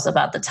money, it's also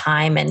about the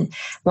time. And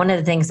one of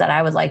the things that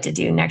I would like to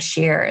do next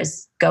year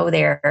is go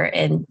there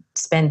and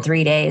spend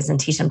 3 days and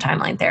teach them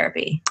timeline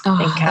therapy. Oh,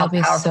 that'd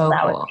be so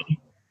that cool. Would be.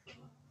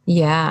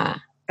 Yeah.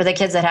 For the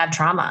kids that have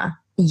trauma.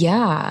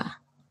 Yeah.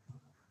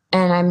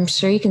 And I'm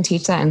sure you can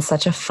teach that in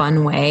such a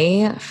fun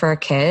way for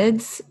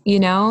kids,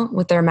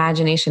 with their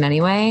imagination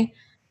anyway.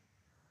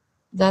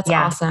 That's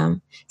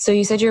awesome. So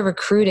you said you're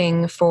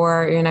recruiting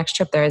for your next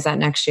trip there. Is that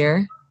next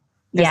year?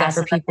 Is that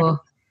for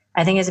people?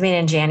 I think it's going to be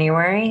in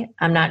January.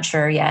 I'm not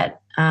sure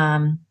yet.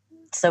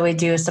 So we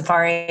do a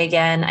safari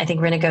again. I think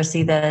we're going to go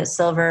see the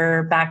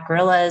silverback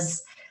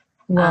gorillas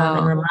in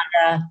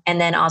Rwanda, and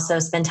then also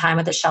spend time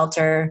with the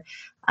shelter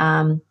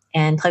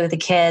and play with the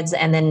kids,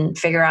 and then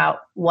figure out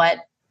what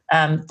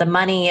the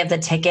money of the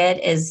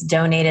ticket is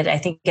donated. I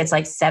think it's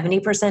like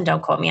 70%.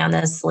 Don't quote me on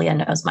this. Leah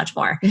knows much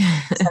more.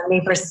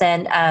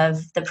 70%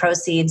 of the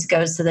proceeds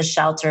goes to the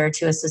shelter,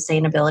 to a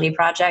sustainability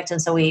project.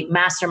 And so we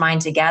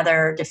mastermind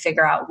together to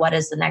figure out what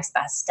is the next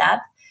best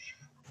step.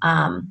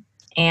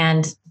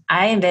 And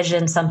I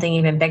envision something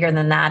even bigger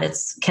than that.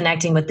 It's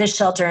connecting with this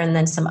shelter and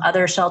then some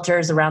other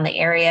shelters around the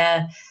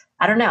area.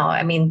 I don't know.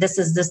 I mean, this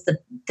is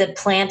the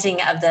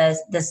planting of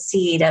the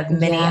seed of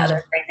many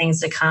other great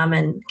things to come,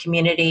 and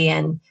community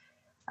and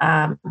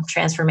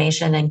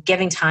transformation, and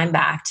giving time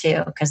back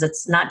too, because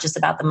it's not just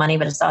about the money,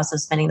 but it's also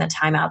spending the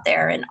time out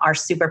there, and our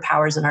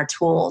superpowers and our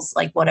tools,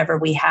 like whatever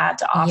we have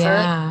to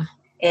offer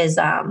is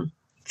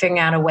figuring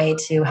out a way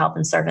to help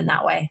and serve in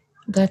that way.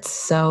 That's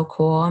so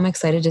cool. I'm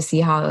excited to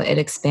see how it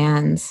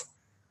expands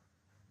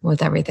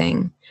with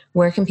everything.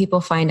 Where can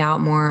people find out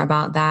more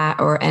about that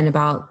and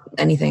about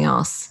anything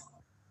else?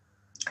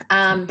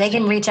 They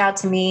can reach out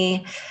to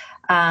me.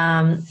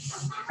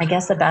 I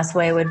guess the best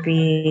way would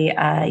be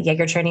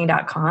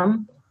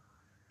jaegertraining.com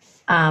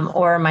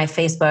or my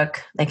Facebook.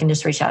 They can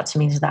just reach out to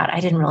me to that. I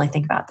didn't really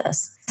think about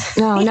this.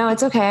 No,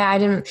 it's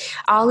okay.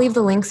 I'll leave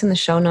the links in the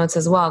show notes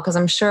as well, because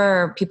I'm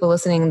sure people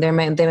listening, they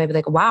might be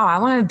like, wow, I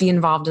want to be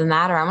involved in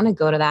that, or I want to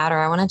go to that, or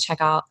I want to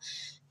check out,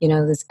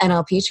 this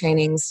NLP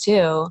trainings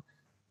too.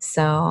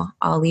 So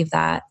I'll leave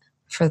that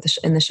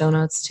in the show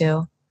notes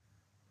too.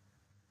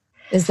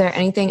 Is there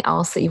anything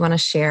else that you want to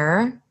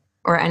share,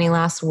 or any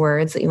last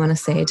words that you want to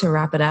say to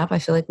wrap it up? I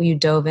feel like you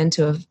dove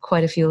into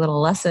quite a few little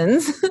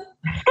lessons.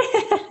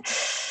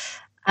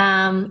 The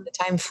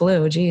time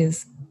flew.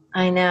 Geez.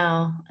 I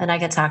know. And I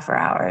could talk for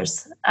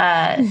hours.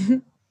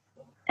 And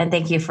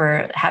thank you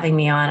for having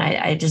me on.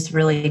 I just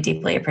really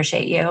deeply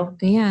appreciate you.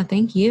 Yeah,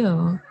 thank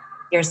you.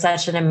 You're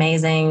such an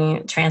amazing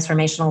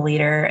transformational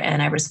leader,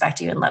 and I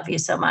respect you and love you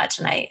so much.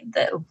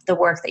 And the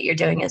work that you're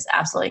doing is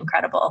absolutely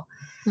incredible.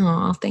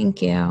 Oh,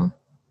 thank you.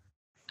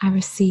 I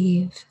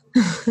receive.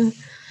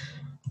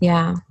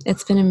 Yeah,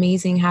 it's been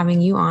amazing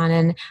having you on,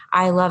 and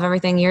I love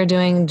everything you're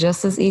doing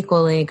just as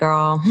equally,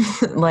 girl.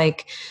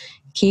 Like,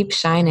 keep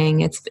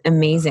shining. It's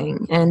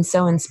amazing and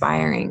so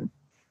inspiring.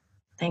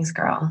 Thanks,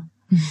 girl.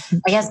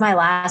 I guess my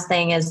last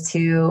thing is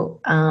to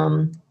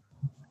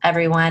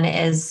everyone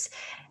is,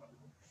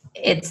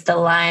 it's the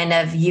line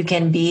of, you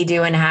can be,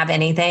 do, and have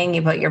anything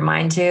you put your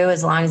mind to,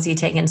 as long as you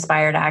take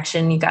inspired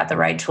action. You got the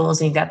right tools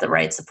and you got the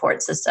right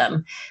support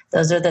system.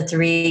 Those are the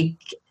three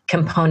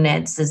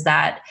components, is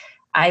that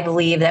I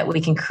believe that we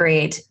can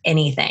create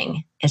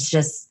anything. It's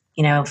just,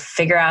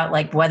 figure out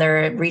like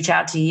whether reach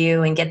out to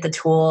you and get the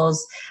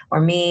tools,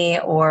 or me,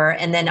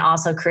 and then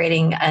also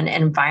creating an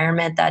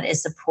environment that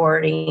is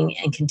supporting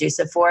and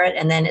conducive for it.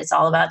 And then it's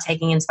all about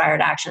taking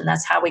inspired action.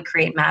 That's how we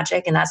create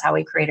magic, and that's how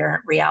we create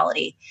our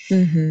reality.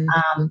 Mm-hmm.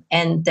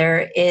 And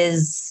there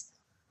is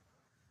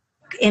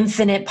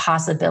infinite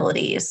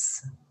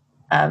possibilities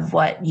of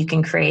what you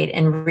can create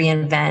and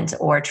reinvent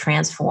or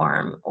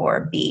transform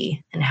or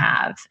be and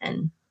have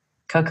and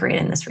co-create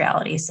in this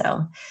reality.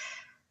 So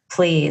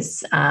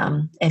please,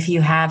 if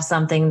you have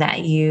something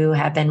that you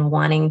have been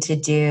wanting to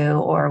do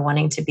or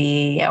wanting to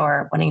be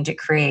or wanting to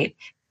create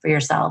for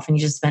yourself, and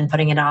you've just been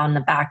putting it on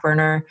the back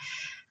burner,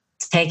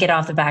 take it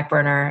off the back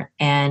burner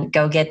and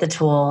go get the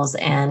tools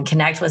and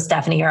connect with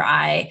Stephanie or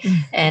I,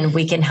 and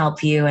we can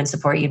help you and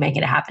support you make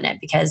it happen,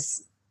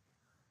 because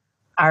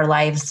our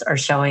lives are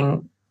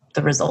showing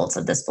the results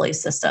of this belief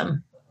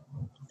system.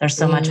 There's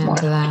so much more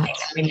that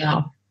we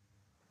know.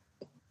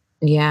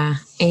 Yeah.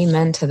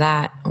 Amen to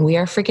that. We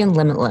are freaking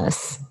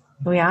limitless.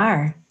 We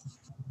are.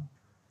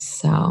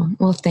 So,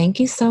 well, thank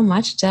you so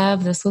much,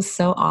 Deb. This was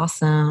so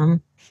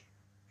awesome.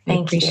 I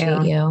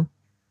appreciate you.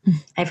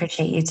 I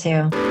appreciate you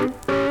too.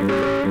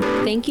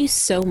 Thank you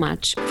so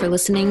much for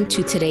listening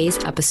to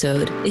today's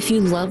episode. If you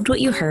loved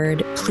what you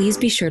heard, please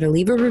be sure to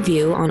leave a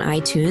review on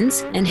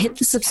iTunes and hit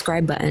the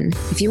subscribe button.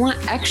 If you want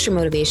extra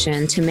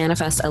motivation to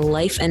manifest a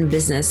life and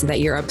business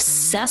that you're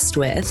obsessed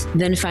with,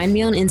 then find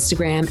me on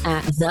Instagram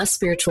at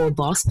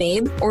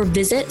 @thespiritualbossbabe or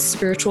visit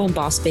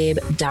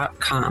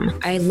spiritualbossbabe.com.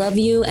 I love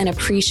you and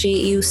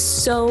appreciate you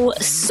so,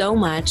 so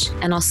much,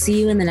 and I'll see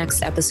you in the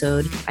next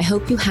episode. I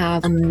hope you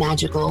have a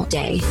magical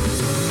day.